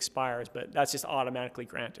 days expires, but that's just automatically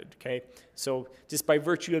granted, okay? So just by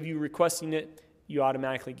virtue of you requesting it, you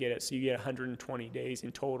automatically get it. So you get 120 days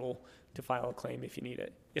in total to file a claim if you need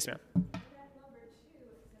it. Yes, ma'am.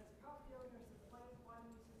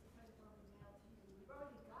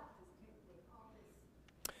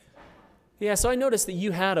 Yeah, so I noticed that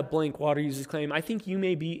you had a blank water user's claim. I think you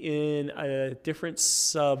may be in a different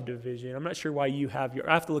subdivision. I'm not sure why you have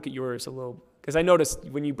I have to look at yours a little, because I noticed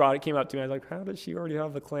when you came up to me, I was like, how does she already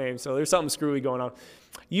have a claim? So there's something screwy going on.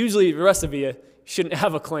 Usually the rest of you shouldn't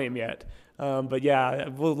have a claim yet. But yeah,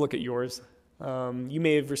 we'll look at yours. You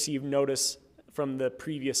may have received notice from the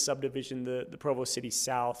previous subdivision, the Provo City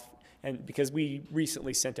South, and because we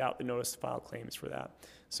recently sent out the notice to file claims for that.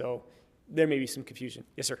 So there may be some confusion.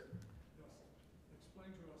 Yes, sir.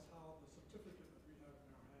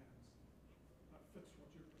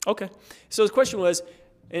 Okay, so his question was,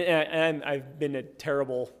 and I've been a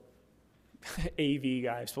terrible AV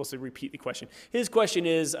guy, I'm supposed to repeat the question. His question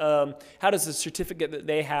is, how does the certificate that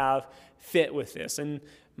they have fit with this? And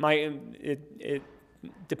it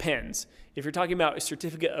depends. If you're talking about a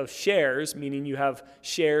certificate of shares, meaning you have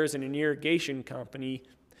shares in an irrigation company,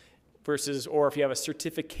 or if you have a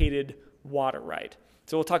certificated water right.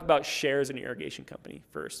 So we'll talk about shares in an irrigation company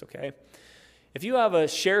first, okay? If you have a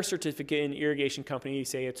share certificate in an irrigation company,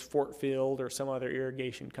 say it's Fort Field or some other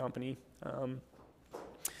irrigation company,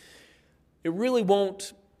 it really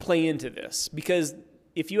won't play into this, because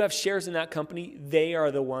if you have shares in that company, they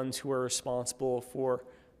are the ones who are responsible for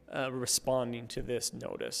responding to this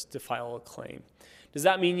notice to file a claim. Does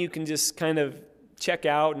that mean you can just kind of check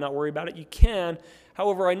out and not worry about it? You can.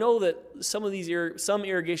 However, I know that some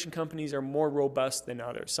irrigation companies are more robust than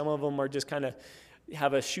others. Some of them are just kind of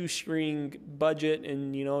have a shoestring budget,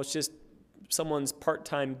 and it's just someone's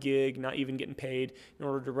part-time gig, not even getting paid in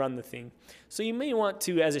order to run the thing. So you may want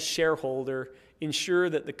to, as a shareholder, ensure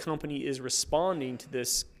that the company is responding to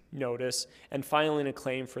this notice and filing a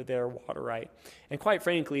claim for their water right. And quite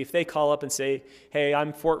frankly, if they call up and say, hey,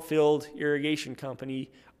 I'm Fort Field Irrigation Company,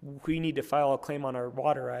 we need to file a claim on our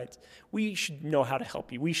water rights, we should know how to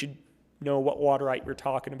help you. We should know what water right you're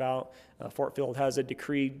talking about. Fort Field has a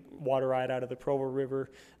decreed water right out of the Provo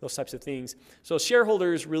River, those types of things. So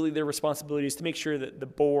shareholders, really their responsibility is to make sure that the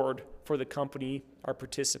board for the company are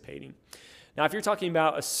participating. Now, if you're talking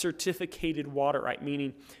about a certificated water right,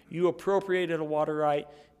 meaning you appropriated a water right,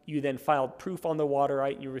 you then filed proof on the water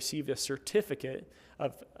right, and you received a certificate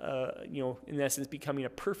of, in essence, becoming a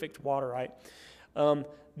perfect water right,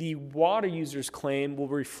 the water user's claim will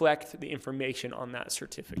reflect the information on that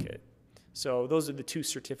certificate. So those are the two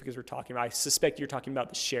certificates we're talking about. I suspect you're talking about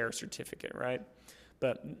the share certificate, right?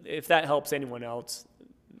 But if that helps anyone else,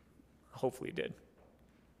 hopefully it did.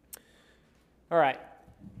 All right.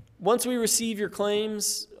 Once we receive your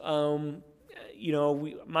claims,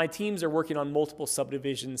 my teams are working on multiple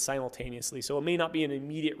subdivisions simultaneously, so it may not be an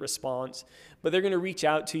immediate response, but they're going to reach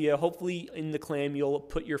out to you. Hopefully in the claim, you'll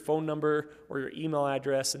put your phone number or your email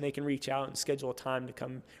address, and they can reach out and schedule a time to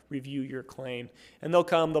come review your claim. And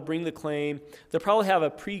they'll bring the claim. They'll probably have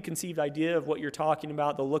a preconceived idea of what you're talking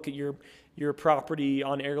about. They'll look at your property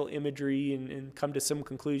on aerial imagery and come to some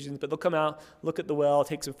conclusions, but they'll come out, look at the well,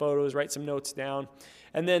 take some photos, write some notes down,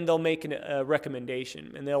 and then they'll make a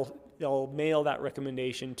recommendation, and they'll mail that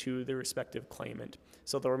recommendation to the respective claimant.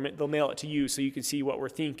 So they'll mail it to you so you can see what we're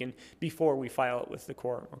thinking before we file it with the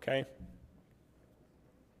court, okay?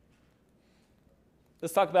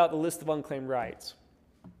 Let's talk about the list of unclaimed rights.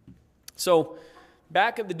 So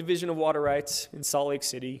back at the Division of Water Rights in Salt Lake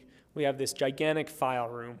City, we have this gigantic file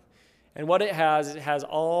room. And what it has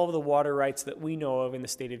all the water rights that we know of in the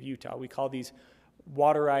state of Utah. We call these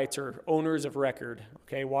water rights or owners of record,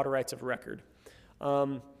 okay, water rights of record.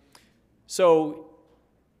 So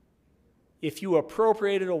if you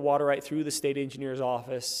appropriated a water right through the state engineer's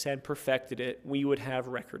office and perfected it, we would have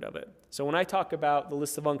record of it. So when I talk about the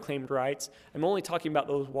list of unclaimed rights, I'm only talking about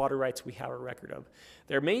those water rights we have a record of.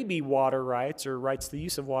 There may be water rights or rights to the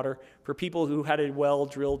use of water for people who had a well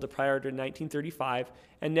drilled prior to 1935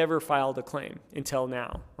 and never filed a claim until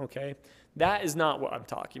now, okay? That is not what I'm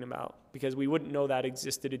talking about, because we wouldn't know that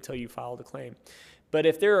existed until you filed a claim. But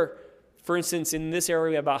if there are, for instance, in this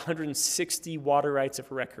area, about 160 water rights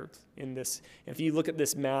of record in this. If you look at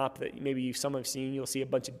this map that maybe some have seen, you'll see a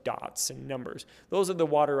bunch of dots and numbers. Those are the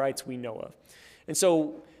water rights we know of. And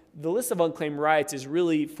so the list of unclaimed rights is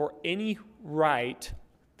really for any right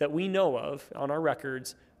that we know of on our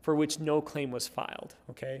records for which no claim was filed,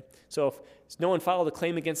 okay? So if no one filed a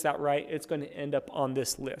claim against that right, it's going to end up on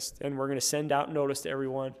this list. And we're going to send out notice to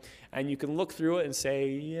everyone. And you can look through it and say,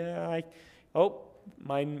 yeah,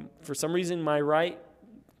 for some reason my right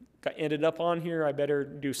ended up on here, I better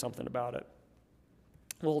do something about it.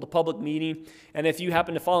 We'll hold a public meeting, and if you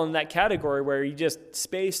happen to fall in that category where you just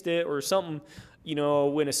spaced it or something,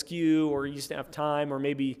 went askew, or you just didn't have time, or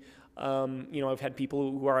maybe, I've had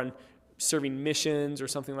people who are on serving missions or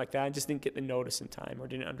something like that and just didn't get the notice in time or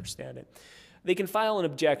didn't understand it. They can file an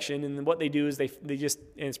objection, and what they do is they just,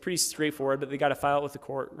 and it's pretty straightforward, but they got to file it with the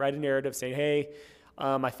court, write a narrative saying, hey,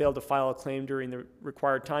 I failed to file a claim during the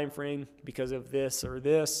required time frame because of this or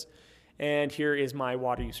this, and here is my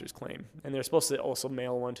water user's claim. And they're supposed to also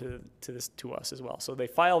mail one to us as well. So they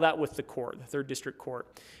file that with the court, the third district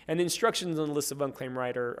court. And the instructions on the list of unclaimed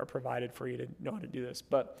right are provided for you to know how to do this.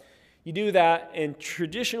 But you do that, and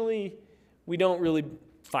traditionally, we don't really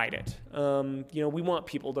fight it. We want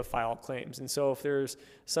people to file claims. And so if there's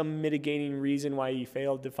some mitigating reason why you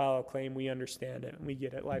failed to file a claim, we understand it. We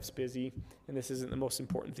get it. Life's busy, and this isn't the most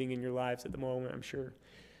important thing in your lives at the moment, I'm sure.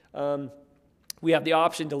 We have the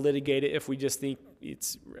option to litigate it if we just think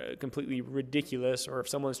it's completely ridiculous, or if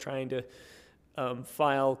someone's trying to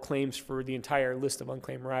file claims for the entire list of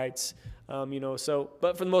unclaimed rights.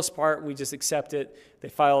 But for the most part, we just accept it. They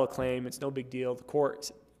file a claim. It's no big deal. The court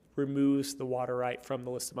removes the water right from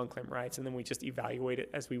the list of unclaimed rights, and then we just evaluate it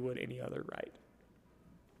as we would any other right.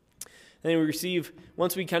 And then we receive,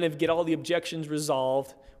 once we kind of get all the objections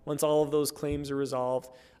resolved, once all of those claims are resolved,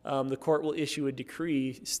 the court will issue a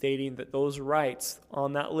decree stating that those rights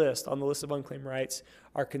on that list, on the list of unclaimed rights,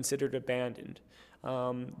 are considered abandoned.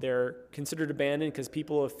 They're considered abandoned because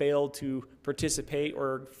people have failed to participate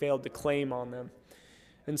or failed to claim on them.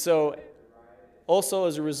 And so also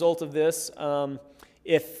as a result of this,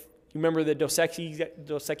 if you remember the Dos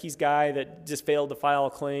Equis guy that just failed to file a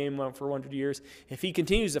claim for 100 years, if he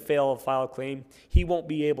continues to fail to file a claim, he won't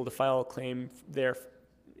be able to file a claim there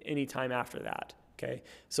any time after that. Okay,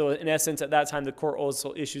 so in essence, at that time, the court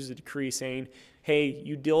also issues a decree saying, hey,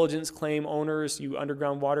 you diligence claim owners, you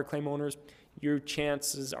underground water claim owners, your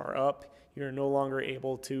chances are up. You're no longer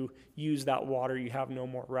able to use that water. You have no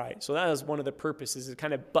more right. So that is one of the purposes. It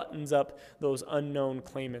kind of buttons up those unknown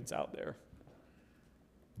claimants out there.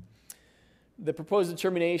 The proposed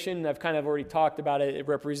determination, I've kind of already talked about it. It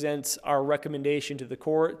represents our recommendation to the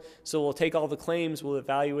court. So we'll take all the claims, we'll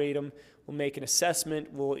evaluate them, we'll make an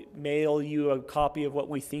assessment, we'll mail you a copy of what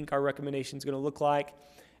we think our recommendation is going to look like,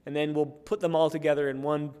 and then we'll put them all together in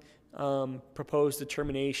one proposed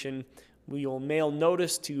determination. We will mail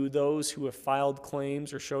notice to those who have filed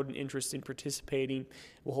claims or showed an interest in participating.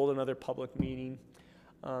 We'll hold another public meeting,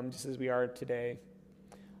 just as we are today.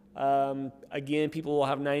 Again, people will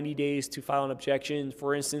have 90 days to file an objection.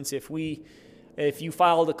 For instance, if you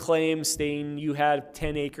filed a claim stating you had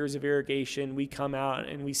 10 acres of irrigation, we come out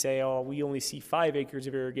and we say, oh, we only see 5 acres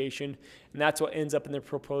of irrigation, and that's what ends up in the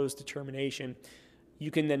proposed determination.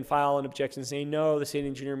 You can then file an objection saying, no, the state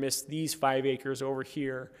engineer missed these 5 acres over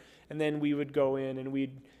here. And then we would go in and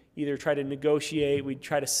we'd either try to negotiate, we'd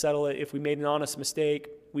try to settle it. If we made an honest mistake,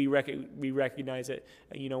 we recognize it.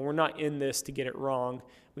 We're not in this to get it wrong.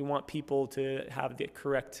 We want people to have the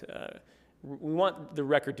correct, we want the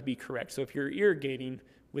record to be correct. So if you're irrigating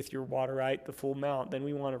with your water right, the full amount, then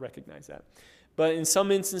we want to recognize that. But in some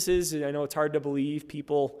instances, I know it's hard to believe,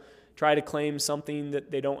 people try to claim something that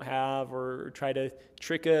they don't have, or try to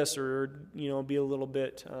trick us, or be a little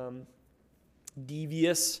bit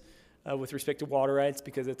devious with respect to water rights,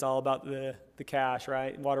 because it's all about the cash,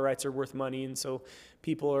 right? Water rights are worth money, and so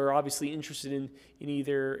people are obviously interested in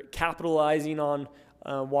either capitalizing on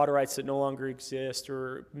water rights that no longer exist,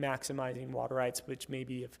 or maximizing water rights which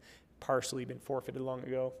maybe have partially been forfeited long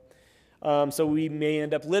ago. So we may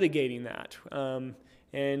end up litigating that.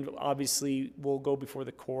 And obviously we'll go before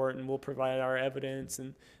the court and we'll provide our evidence,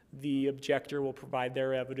 and the objector will provide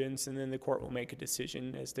their evidence, and then the court will make a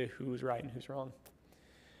decision as to who's right and who's wrong.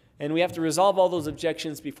 And we have to resolve all those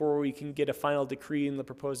objections before we can get a final decree in the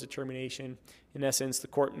proposed determination. In essence, the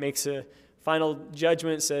court makes a final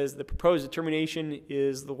judgment, says the proposed determination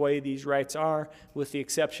is the way these rights are, with the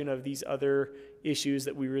exception of these other issues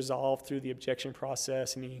that we resolve through the objection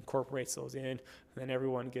process, and he incorporates those in, and then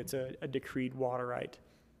everyone gets a decreed water right.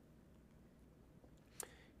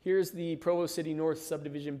 Here's the Provo City North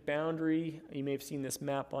subdivision boundary. You may have seen this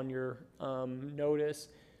map on your notice.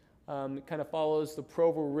 It kind of follows the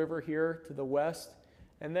Provo River here to the west,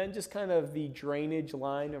 and then just kind of the drainage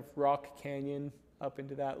line of Rock Canyon up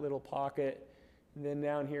into that little pocket, and then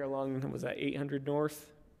down here along, was that 800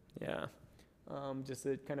 North? Yeah. Just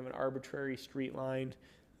a kind of an arbitrary street line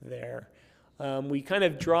there. We kind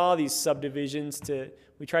of draw these subdivisions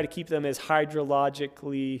we try to keep them as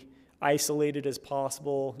hydrologically isolated as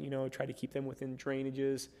possible, try to keep them within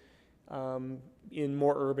drainages. In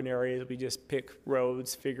more urban areas, we just pick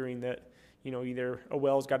roads, figuring that, either a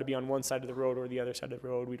well's got to be on one side of the road or the other side of the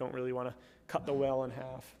road. We don't really want to cut the well in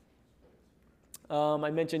half.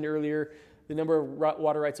 I mentioned earlier the number of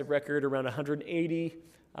water rights of record, around 180.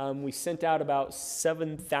 We sent out about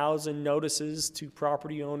 7,000 notices to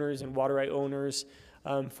property owners and water right owners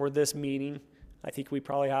for this meeting. I think we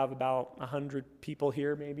probably have about 100 people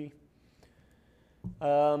here, maybe.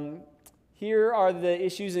 Here are the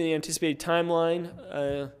issues in the anticipated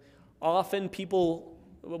timeline. Often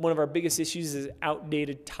one of our biggest issues is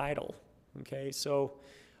outdated title. Okay, so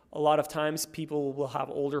a lot of times people will have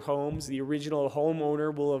older homes. The original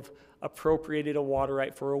homeowner will have appropriated a water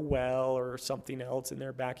right for a well or something else in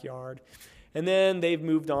their backyard. And then they've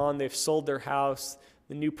moved on, they've sold their house.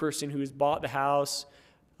 The new person who's bought the house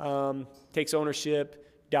takes ownership,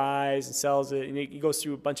 dies, and sells it. And it goes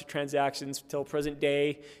through a bunch of transactions till present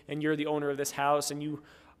day, and you're the owner of this house, and you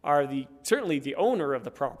are certainly the owner of the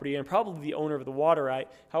property and probably the owner of the water right.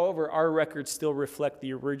 However, our records still reflect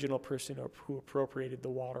the original person who appropriated the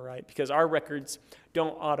water right, because our records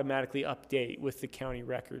don't automatically update with the county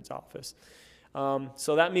records office.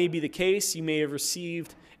 So that may be the case. You may have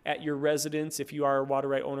received at your residence, if you are a water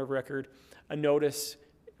right owner of record, a notice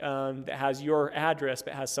that has your address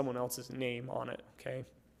but has someone else's name on it. Okay,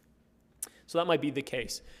 so that might be the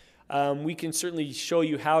case. We can certainly show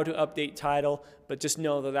you how to update title, but just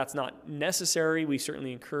know that that's not necessary. We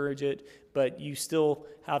certainly encourage it, but you still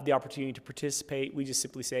have the opportunity to participate. We just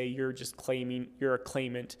simply say you're a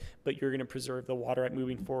claimant, but you're going to preserve the water right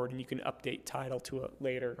moving forward, and you can update title to it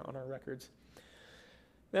later on our records.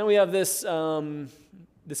 Then we have this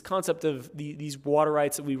concept of these water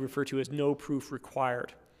rights that we refer to as no proof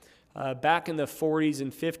required. Back in the 40s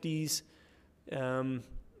and 50s,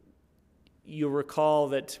 you'll recall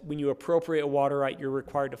that when you appropriate a water right, you're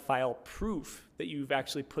required to file proof that you've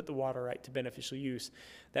actually put the water right to beneficial use.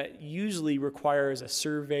 That usually requires a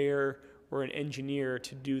surveyor or an engineer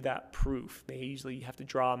to do that proof. They usually have to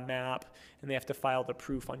draw a map, and they have to file the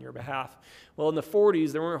proof on your behalf. Well, in the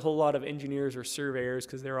 40s, there weren't a whole lot of engineers or surveyors,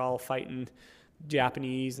 because they're all fighting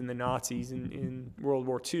Japanese and the Nazis in World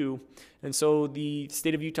War II. And so the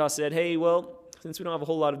state of Utah said, hey, well, since we don't have a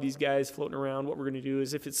whole lot of these guys floating around, what we're going to do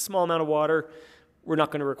is if it's a small amount of water, we're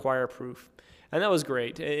not going to require proof. And that was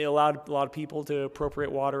great. It allowed a lot of people to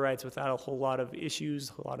appropriate water rights without a whole lot of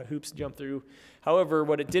issues, a lot of hoops to jump through. However,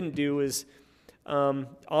 what it didn't do is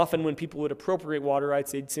often when people would appropriate water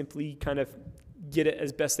rights, they'd simply kind of get it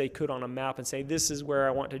as best they could on a map and say, this is where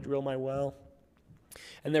I want to drill my well.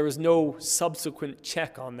 And there was no subsequent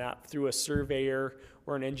check on that through a surveyor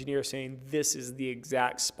or an engineer saying this is the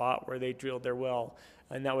exact spot where they drilled their well.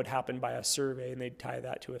 And that would happen by a survey, and they'd tie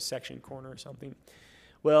that to a section corner or something.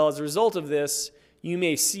 Well, as a result of this, you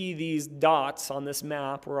may see these dots on this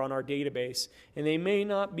map or on our database, and they may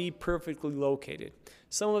not be perfectly located.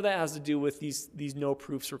 Some of that has to do with these no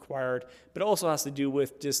proofs required, but it also has to do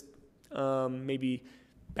with just maybe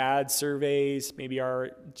bad surveys, maybe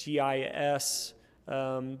our GIS,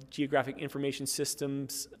 Geographic Information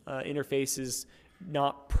Systems interface is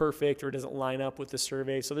not perfect or doesn't line up with the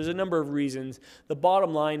survey. So there's a number of reasons. The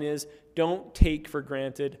bottom line is don't take for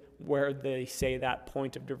granted where they say that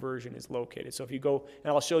point of diversion is located. So if you go,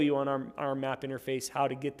 and I'll show you on our map interface how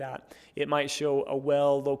to get that. It might show a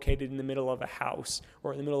well located in the middle of a house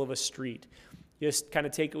or in the middle of a street. Just kind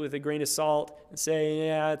of take it with a grain of salt and say,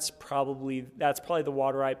 yeah, that's probably the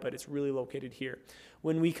water right, but it's really located here.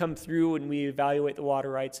 When we come through and we evaluate the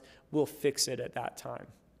water rights, we'll fix it at that time.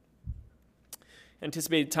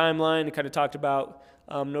 Anticipated timeline, I kind of talked about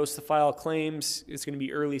notice to file claims. It's going to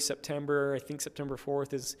be early September. I think September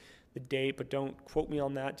 4th is the date, but don't quote me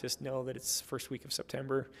on that. Just know that it's the first week of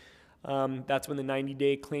September. That's when the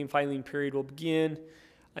 90-day claim filing period will begin.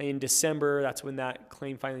 In December, that's when that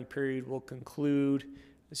claim filing period will conclude.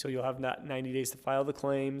 So you'll have that 90 days to file the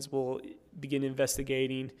claims. We'll begin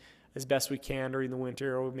investigating as best we can during the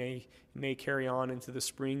winter, or we may carry on into the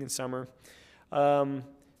spring and summer.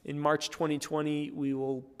 In March 2020, we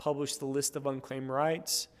will publish the list of unclaimed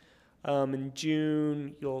rights. In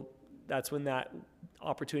June, that's when that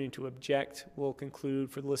opportunity to object will conclude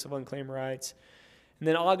for the list of unclaimed rights. And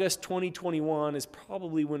then August 2021 is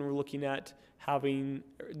probably when we're looking at having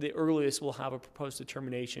the earliest we'll have a proposed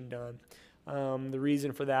determination done. The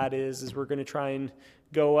reason for that is we're going to try and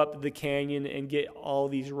go up the canyon and get all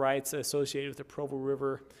these rights associated with the Provo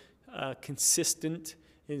River consistent.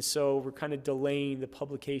 And so we're kind of delaying the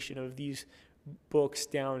publication of these books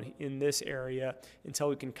down in this area until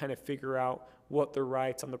we can kind of figure out what the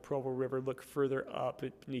rights on the Provo River look further up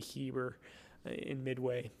in the Heber in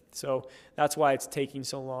Midway. So that's why it's taking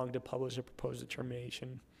so long to publish a proposed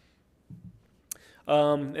determination.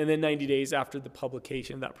 And then 90 days after the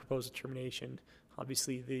publication of that proposed determination,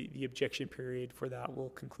 obviously the objection period for that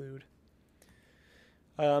will conclude.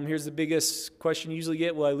 Here's the biggest question you usually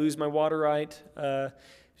get: will I lose my water right?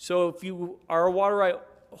 So if you are a water right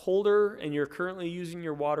holder and you're currently using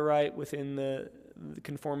your water right within the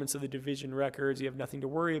conformance of the division records, you have nothing to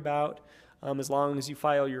worry about as long as you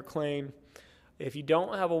file your claim. If you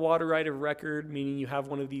don't have a water right of record, meaning you have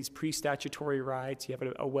one of these pre-statutory rights, you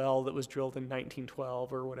have a well that was drilled in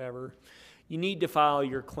 1912 or whatever, you need to file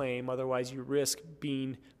your claim, otherwise you risk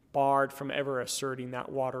being barred from ever asserting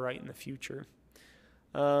that water right in the future.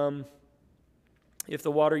 If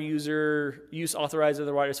the water use authorized of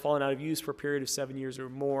the right has fallen out of use for a period of 7 years or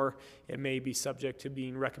more, it may be subject to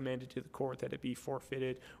being recommended to the court that it be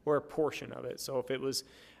forfeited, or a portion of it. So if it was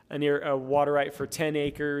a water right for 10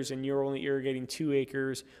 acres and you're only irrigating 2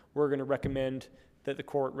 acres, we're going to recommend that the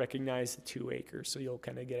court recognize the 2 acres. So you'll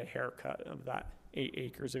kind of get a haircut of that 8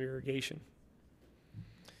 acres of irrigation.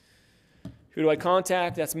 Who do I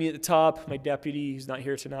contact? That's me at the top, my deputy, who's not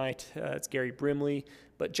here tonight. It's Gary Brimley.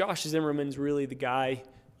 But Josh Zimmerman's really the guy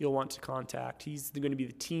you'll want to contact. He's going to be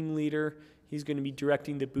the team leader. He's going to be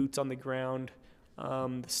directing the boots on the ground,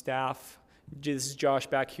 the staff. This is Josh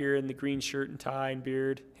back here in the green shirt and tie and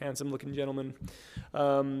beard, handsome-looking gentleman.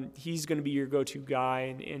 He's going to be your go-to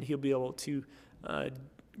guy, and he'll be able to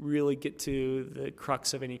really get to the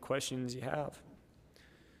crux of any questions you have.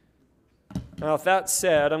 Now, with that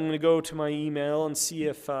said, I'm going to go to my email and see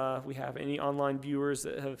if we have any online viewers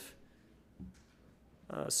that have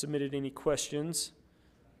submitted any questions.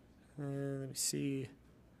 Let me see.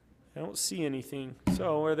 I don't see anything.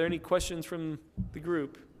 So, are there any questions from the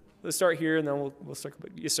group? Let's start here, and then we'll start.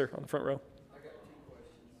 Yes, sir, on the front row. I got 2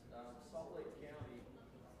 questions. Salt Lake County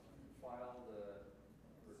filed a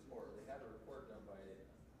report. They had a report done by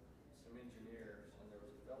some engineers, and there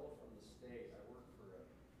was a fellow from the state. I worked for a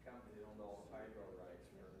company that owned all the hydro rights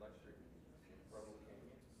for electric in Provo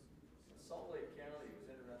Canyon. And Salt Lake County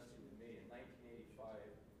was interested in me in 1985,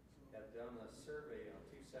 had done a survey on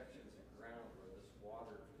 2 sections of ground where this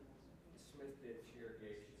water, Smith ditch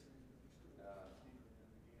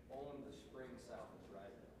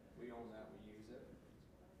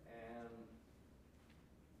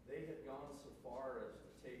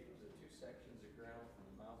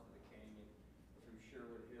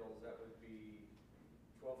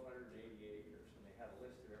had a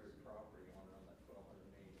list of every property owner on that 1,280.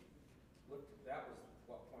 Look, that was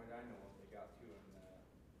what point I know they got to in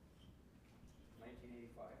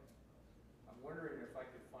 1985. I'm wondering if I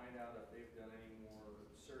could find out if they've done any more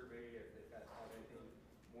survey, if they've had anything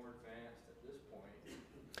more advanced at this point.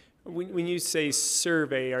 When you say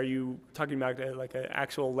survey, are you talking about like an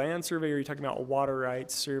actual land survey, or are you talking about a water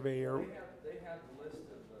rights survey? Or They had the list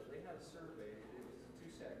of, they had a survey, it was in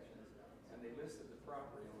 2 sections, and they listed the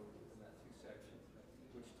property owners in that 2 sections,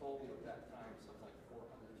 which totaled at that time something like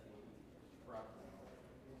 480 property owners.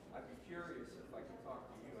 I'd be curious if I could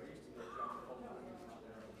talk to you. I used to live down the Provo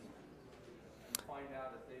and find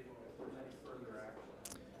out if there's any further action.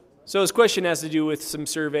 so his question has to do with some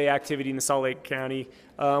survey activity in the Salt Lake County.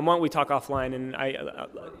 Why don't we talk offline? And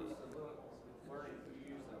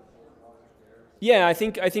yeah, I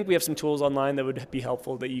think we have some tools online that would be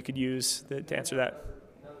helpful that you could use to answer that.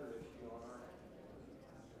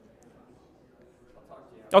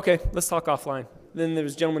 Okay, let's talk offline. Then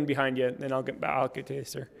there's a gentleman behind you, and I'll get to you,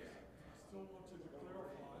 sir.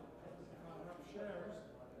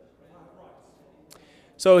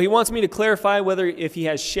 So he wants me to clarify whether if he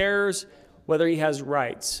has shares, whether he has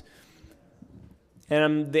rights.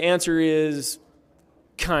 And the answer is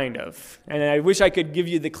kind of. And I wish I could give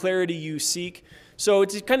you the clarity you seek. So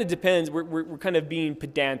it kind of depends. We're kind of being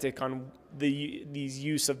pedantic on these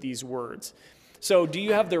use of these words. So do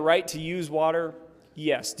you have the right to use water?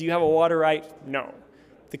 Yes. Do you have a water right? No.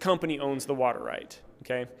 The company owns the water right.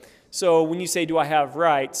 Okay. So when you say, do I have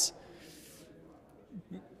rights?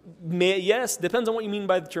 Yes, depends on what you mean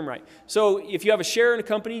by the term right. So if you have a share in a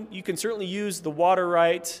company, you can certainly use the water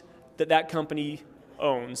right that company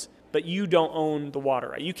owns, but you don't own the water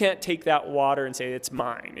right. You can't take that water and say it's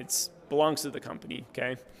mine. It belongs to the company,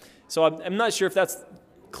 okay? So I'm not sure if that's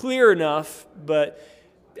clear enough, but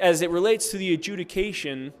as it relates to the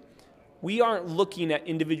adjudication, we aren't looking at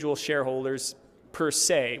individual shareholders per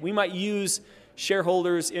se. We might use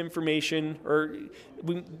shareholders' information, or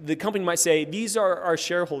the company might say, these are our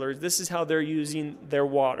shareholders, this is how they're using their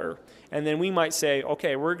water. And then we might say,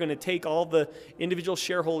 okay, we're going to take all the individual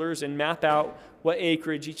shareholders and map out what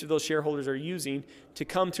acreage each of those shareholders are using to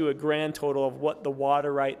come to a grand total of what the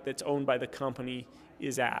water right that's owned by the company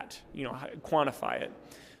is at, quantify it.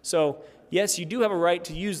 So yes, you do have a right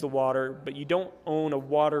to use the water, but you don't own a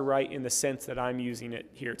water right in the sense that I'm using it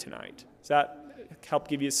here tonight. Does that help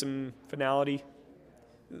give you some finality?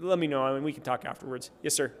 Let me know. We can talk afterwards.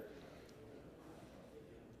 Yes, sir.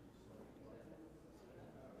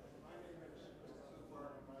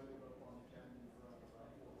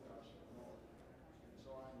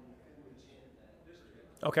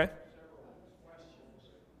 Okay.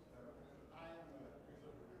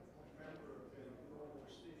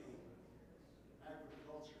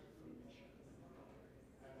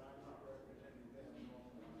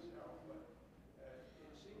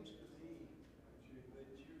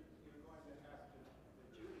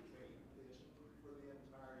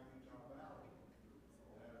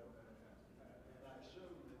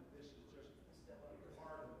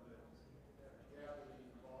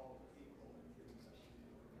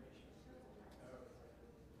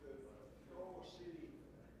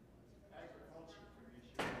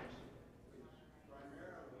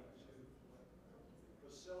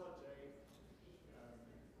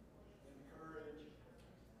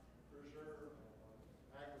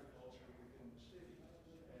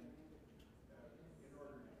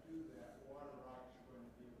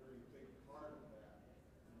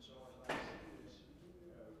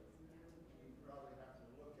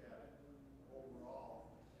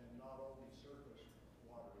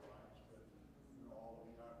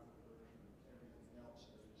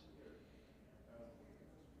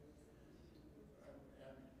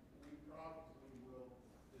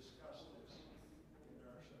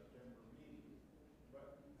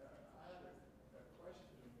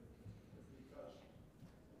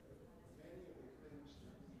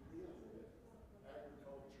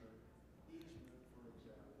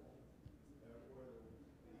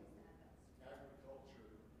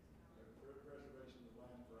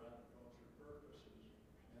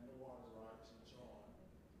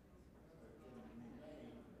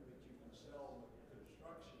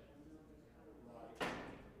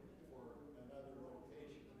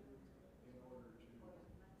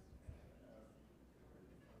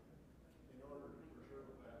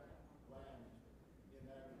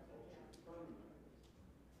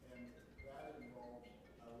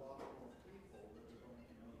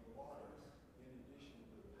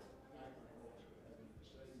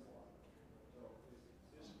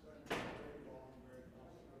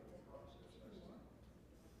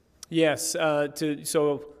 Yes.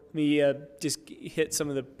 So let me just hit some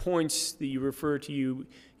of the points that you referred to.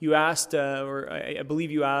 You asked, or I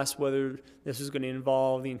believe you asked whether this was going to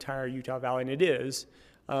involve the entire Utah Valley, and it is.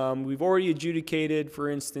 We've already adjudicated, for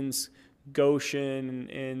instance, Goshen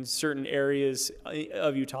and certain areas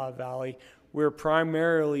of Utah Valley. We're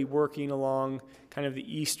primarily working along kind of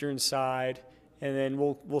the eastern side, and then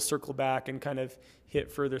we'll circle back and kind of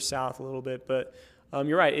hit further south a little bit. But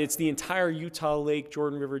you're right, it's the entire Utah Lake,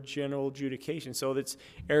 Jordan River general adjudication. So that's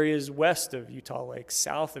areas west of Utah Lake,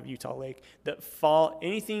 south of Utah Lake, that fall,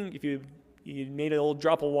 anything, if you made an old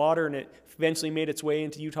drop of water and it eventually made its way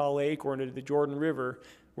into Utah Lake or into the Jordan River,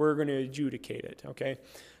 we're going to adjudicate it, okay?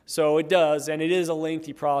 So it does, and it is a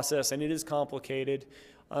lengthy process, and it is complicated.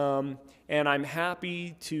 And I'm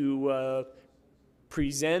happy to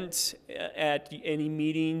present at any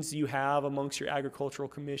meetings you have amongst your agricultural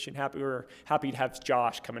commission. Happy to have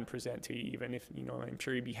Josh come and present to you, even if, I'm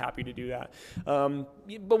sure he'd be happy to do that.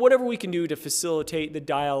 But whatever we can do to facilitate the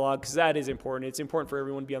dialogue, because that is important. It's important for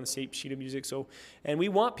everyone to be on the same sheet of music. So, and we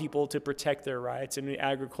want people to protect their rights, and the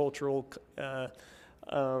agricultural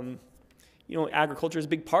agriculture is a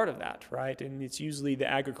big part of that, right? And it's usually the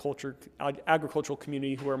agricultural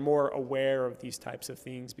community who are more aware of these types of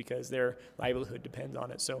things because their livelihood depends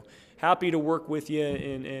on it. So happy to work with you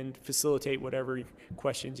and facilitate whatever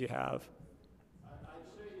questions you have. I'd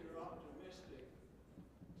say you're optimistic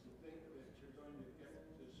to think that you're going to get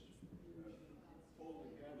this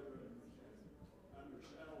pulled together and under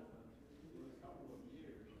settlement in a couple of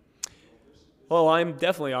years. Well, I'm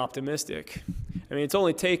definitely optimistic. I mean, it's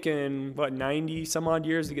only taken, 90 some odd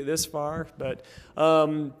years to get this far. But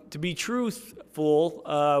to be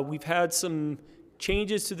truthful, we've had some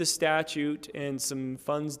changes to the statute and some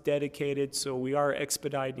funds dedicated, so we are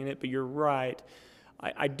expediting it. But you're right.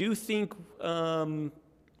 I do think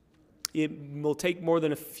it will take more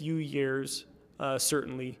than a few years,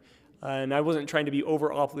 certainly. And I wasn't trying to be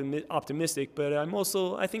over optimistic, but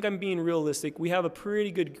I think I'm being realistic. We have a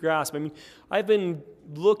pretty good grasp. I mean, I've been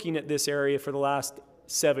looking at this area for the last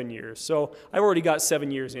 7 years. So I've already got 7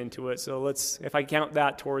 years into it. So if I count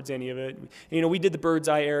that towards any of it, we did the bird's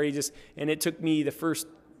eye area and it took me the first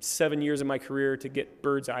 7 years of my career to get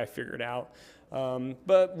bird's eye figured out.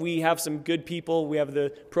 But we have some good people. We have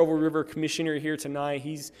the Provo River Commissioner here tonight.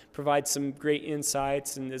 He's provides some great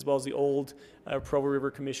insights, and as well as the old Provo River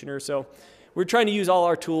Commissioner. So we're trying to use all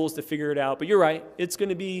our tools to figure it out. But you're right. It's going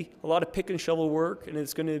to be a lot of pick and shovel work, and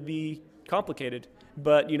it's going to be complicated.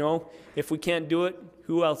 But, if we can't do it,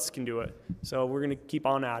 who else can do it? So we're going to keep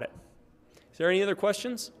on at it. Is there any other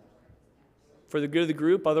questions for the good of the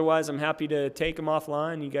group? Otherwise, I'm happy to take them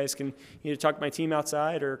offline. You guys can either talk to my team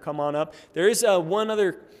outside or come on up. There is one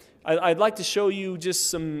other, I'd like to show you just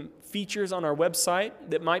some features on our website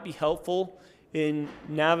that might be helpful in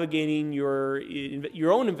navigating your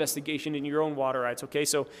own investigation in your own water rights, okay?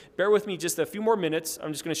 So bear with me just a few more minutes.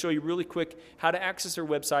 I'm just going to show you really quick how to access our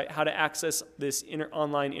website, how to access this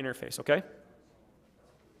online interface, okay?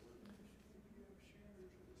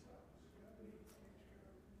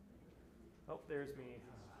 Oh, there's me.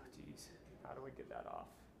 Geez, how do I get that off?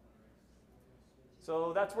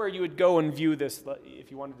 So that's where you would go and view this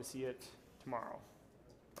if you wanted to see it tomorrow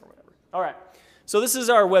or whatever. All right, so this is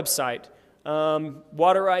our website.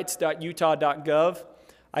 Waterrights.utah.gov.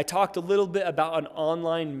 I talked a little bit about an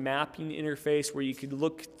online mapping interface where you could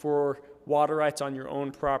look for water rights on your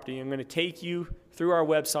own property. I'm going to take you through our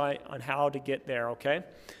website on how to get there, okay?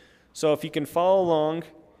 So if you can follow along,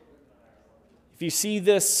 if you see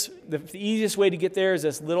this, the easiest way to get there is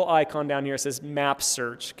this little icon down here. It says Map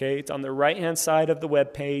Search, okay? It's on the right-hand side of the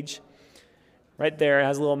web page. Right there, it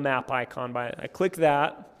has a little map icon by it. I click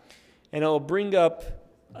that, and it'll bring up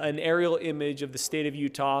an aerial image of the state of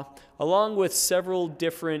Utah, along with several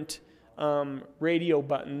different radio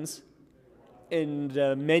buttons and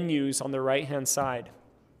menus on the right-hand side.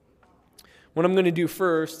 What I'm going to do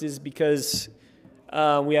first is, because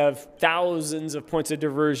we have thousands of points of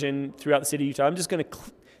diversion throughout the city of Utah, I'm just going to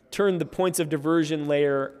turn the points of diversion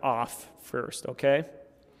layer off first, okay?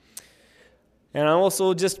 And I'll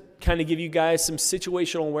also just kind of give you guys some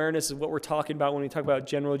situational awareness of what we're talking about when we talk about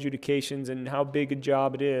general adjudications and how big a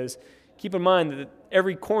job it is. Keep in mind that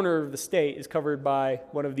every corner of the state is covered by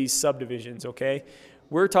one of these subdivisions, okay?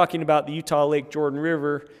 We're talking about the Utah Lake Jordan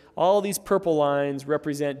River. All these purple lines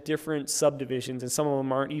represent different subdivisions, and some of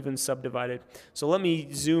them aren't even subdivided. So let me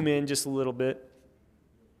zoom in just a little bit.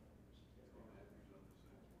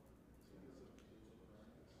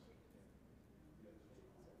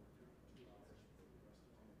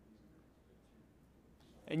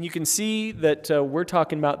 And you can see that we're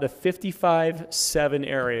talking about the 55-7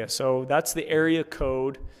 area. So that's the area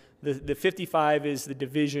code The 55 is the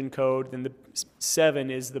division code, and the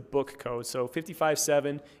 7 is the book code. So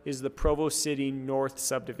 55-7 is the Provo City North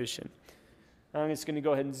subdivision. I'm just going to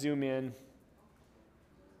go ahead and zoom in.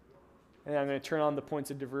 And I'm going to turn on the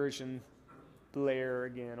points of diversion layer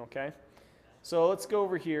again, okay? So let's go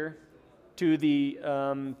over here to the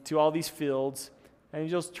to all these fields, and you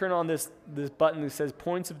just turn on this button that says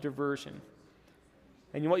points of diversion.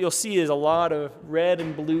 And what you'll see is a lot of red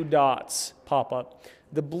and blue dots pop up.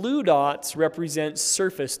 The blue dots represent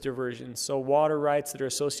surface diversion, so water rights that are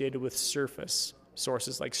associated with surface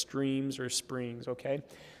sources like streams or springs, okay?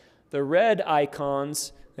 The red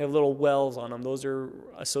icons, they have little wells on them. Those are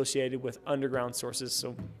associated with underground sources,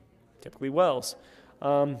 so typically wells.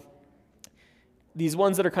 These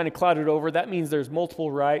ones that are kind of clouded over, that means there's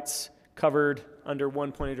multiple rights covered under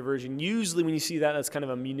one point of diversion. Usually when you see that, that's kind of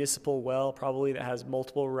a municipal well, probably, that has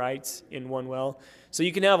multiple rights in one well. So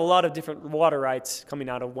you can have a lot of different water rights coming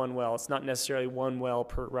out of one well. It's not necessarily one well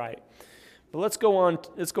per right. But let's go on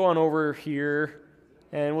over here,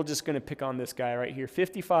 and we're just going to pick on this guy right here,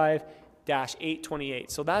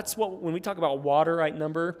 55-828. So that's what, when we talk about water right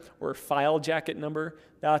number or file jacket number,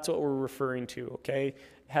 that's what we're referring to, okay? It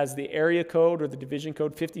has the area code or the division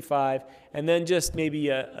code 55, and then just maybe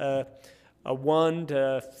a 1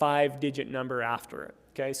 to 5 digit number after it,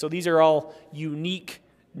 okay? So these are all unique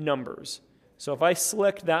numbers. So if I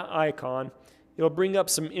select that icon, it'll bring up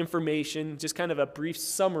some information, just kind of a brief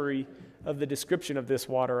summary of the description of this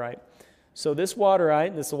water right. So this water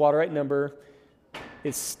right, this is the water right number,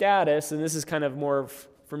 its status, and this is kind of more of,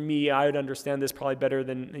 for me, I would understand this probably better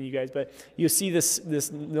than you guys, but you see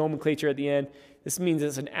this nomenclature at the end. This means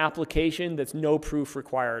it's an application that's no proof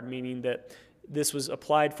required, meaning that this was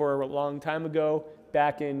applied for a long time ago,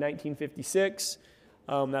 back in 1956.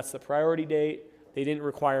 That's the priority date. They didn't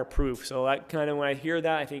require proof. So that kind of, when I hear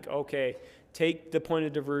that, I think, okay, take the point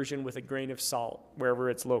of diversion with a grain of salt wherever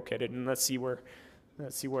it's located, and let's see where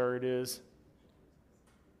it is.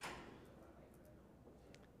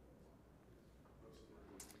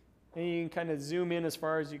 And you can kind of zoom in as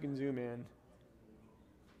far as you can zoom in.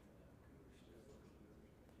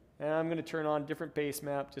 And I'm going to turn on different base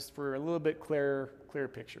map just for a little bit clearer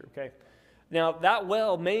picture, okay? Now, that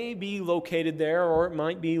well may be located there, or it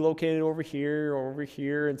might be located over here or over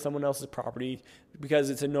here in someone else's property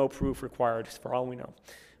because it's a no proof required, for all we know.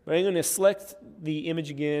 But I'm going to select the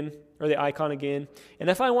image again, or the icon again, and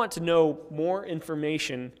if I want to know more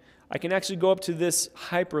information, I can actually go up to this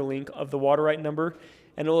hyperlink of the water right number,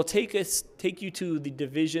 and it will take you to the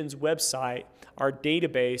division's website, our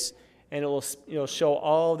database, and it will show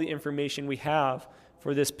all the information we have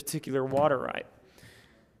for this particular water right.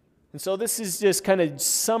 And so this is just kind of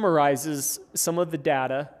summarizes some of the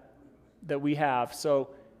data that we have. So,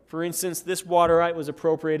 for instance, this water right was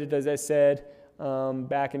appropriated, as I said,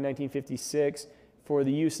 back in 1956 for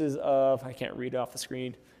the uses of, I can't read it off the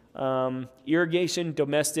screen, irrigation,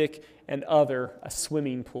 domestic, and other, a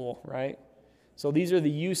swimming pool, right? So these are the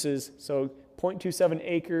uses. So 0.27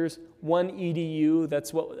 acres, 1 EDU,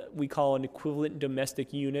 that's what we call an equivalent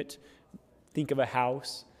domestic unit. Think of a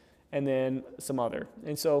house, and then some other.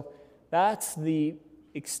 And so that's the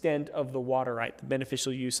extent of the water right, the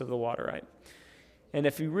beneficial use of the water right. And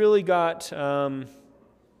if you really got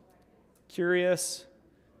curious,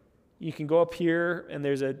 you can go up here, and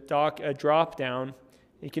there's a drop down.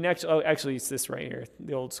 You can actually it's this right here,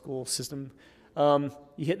 the old school system. You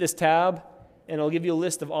hit this tab, and it'll give you a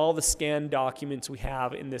list of all the scanned documents we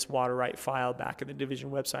have in this water right file back at the division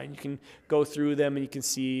website. And you can go through them, and you can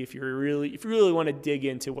see if you really want to dig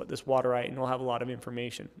into what this water right, and it'll have a lot of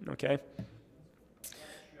information. Okay.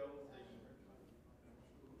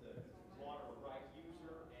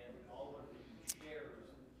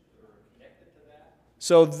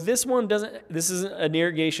 So this one doesn't. This isn't an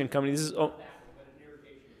irrigation company. This is.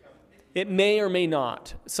 It may or may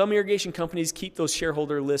not. Some irrigation companies keep those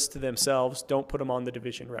shareholder lists to themselves. Don't put them on the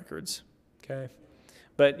division records. Okay.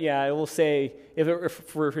 But yeah, it will say,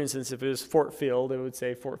 for instance, if it was Fort Field, it would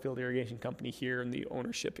say Fort Field Irrigation Company here in the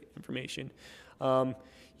ownership information.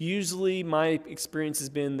 Usually my experience has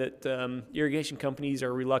been that irrigation companies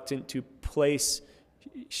are reluctant to place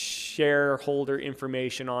shareholder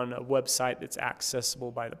information on a website that's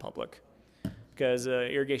accessible by the public, because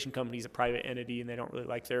irrigation company is a private entity and they don't really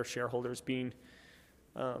like their shareholders being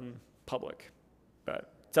public.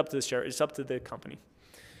 But it's up to the company.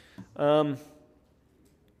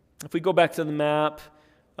 If we go back to the map,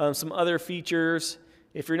 some other features.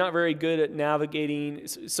 If you're not very good at navigating,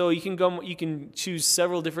 so you can choose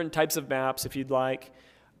several different types of maps if you'd like.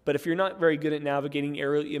 But if you're not very good at navigating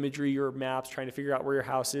aerial imagery or maps, trying to figure out where your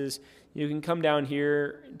house is, you can come down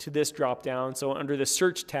here to this drop down. So under the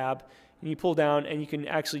search tab, and you pull down and you can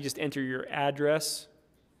actually just enter your address.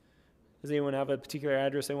 Does anyone have a particular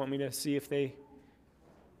address they want me to see if they...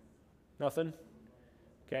 Nothing?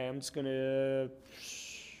 Okay, I'm just going to...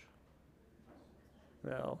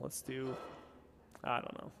 Well, let's do... I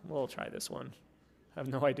don't know. We'll try this one. I have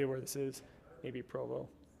no idea where this is. Maybe Provo.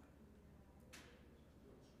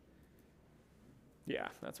 Yeah,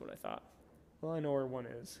 that's what I thought. Well, I know where one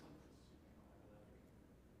is.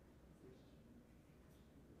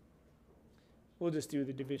 We'll just do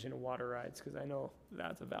the Division of Water Rights because I know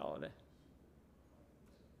that's a valid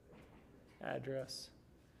address.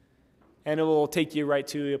 And it will take you right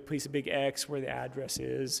to a place, a big X where the address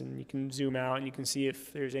is, and you can zoom out and you can see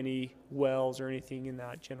if there's any wells or anything in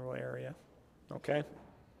that general area. Okay?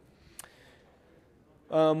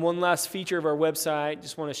 One last feature of our website,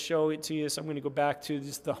 just want to show it to you, so I'm going to go back to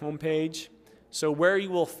just the home page. So where you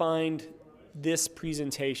will find this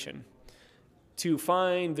presentation. To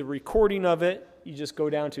find the recording of it, you just go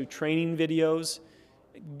down to training videos.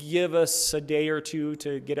 Give us a day or two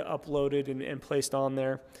to get it uploaded and placed on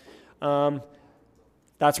there.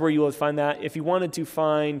 That's where you will find that. If you wanted to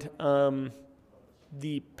find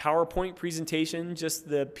the PowerPoint presentation, just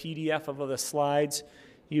the PDF of the slides,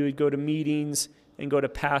 you would go to meetings and go to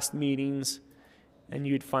past meetings, and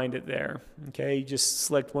you'd find it there. Okay, you just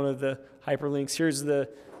select one of the hyperlinks. Here's the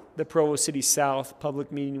Provo City South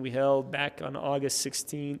public meeting we held back on August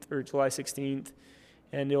 16th or July 16th,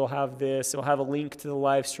 and it will have this. It will have a link to the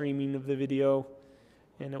live streaming of the video,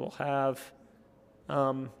 and it will have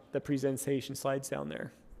the presentation slides down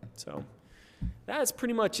there. So that's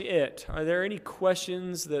pretty much it. Are there any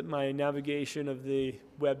questions that my navigation of the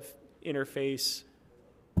web interface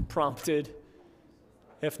prompted?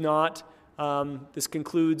 If not, this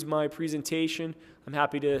concludes my presentation. I'm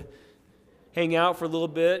happy to hang out for a little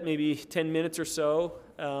bit, maybe 10 minutes or so,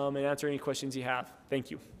 and answer any questions you have.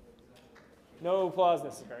 Thank you. No applause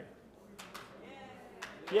necessary.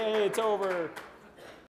 Yay, it's over.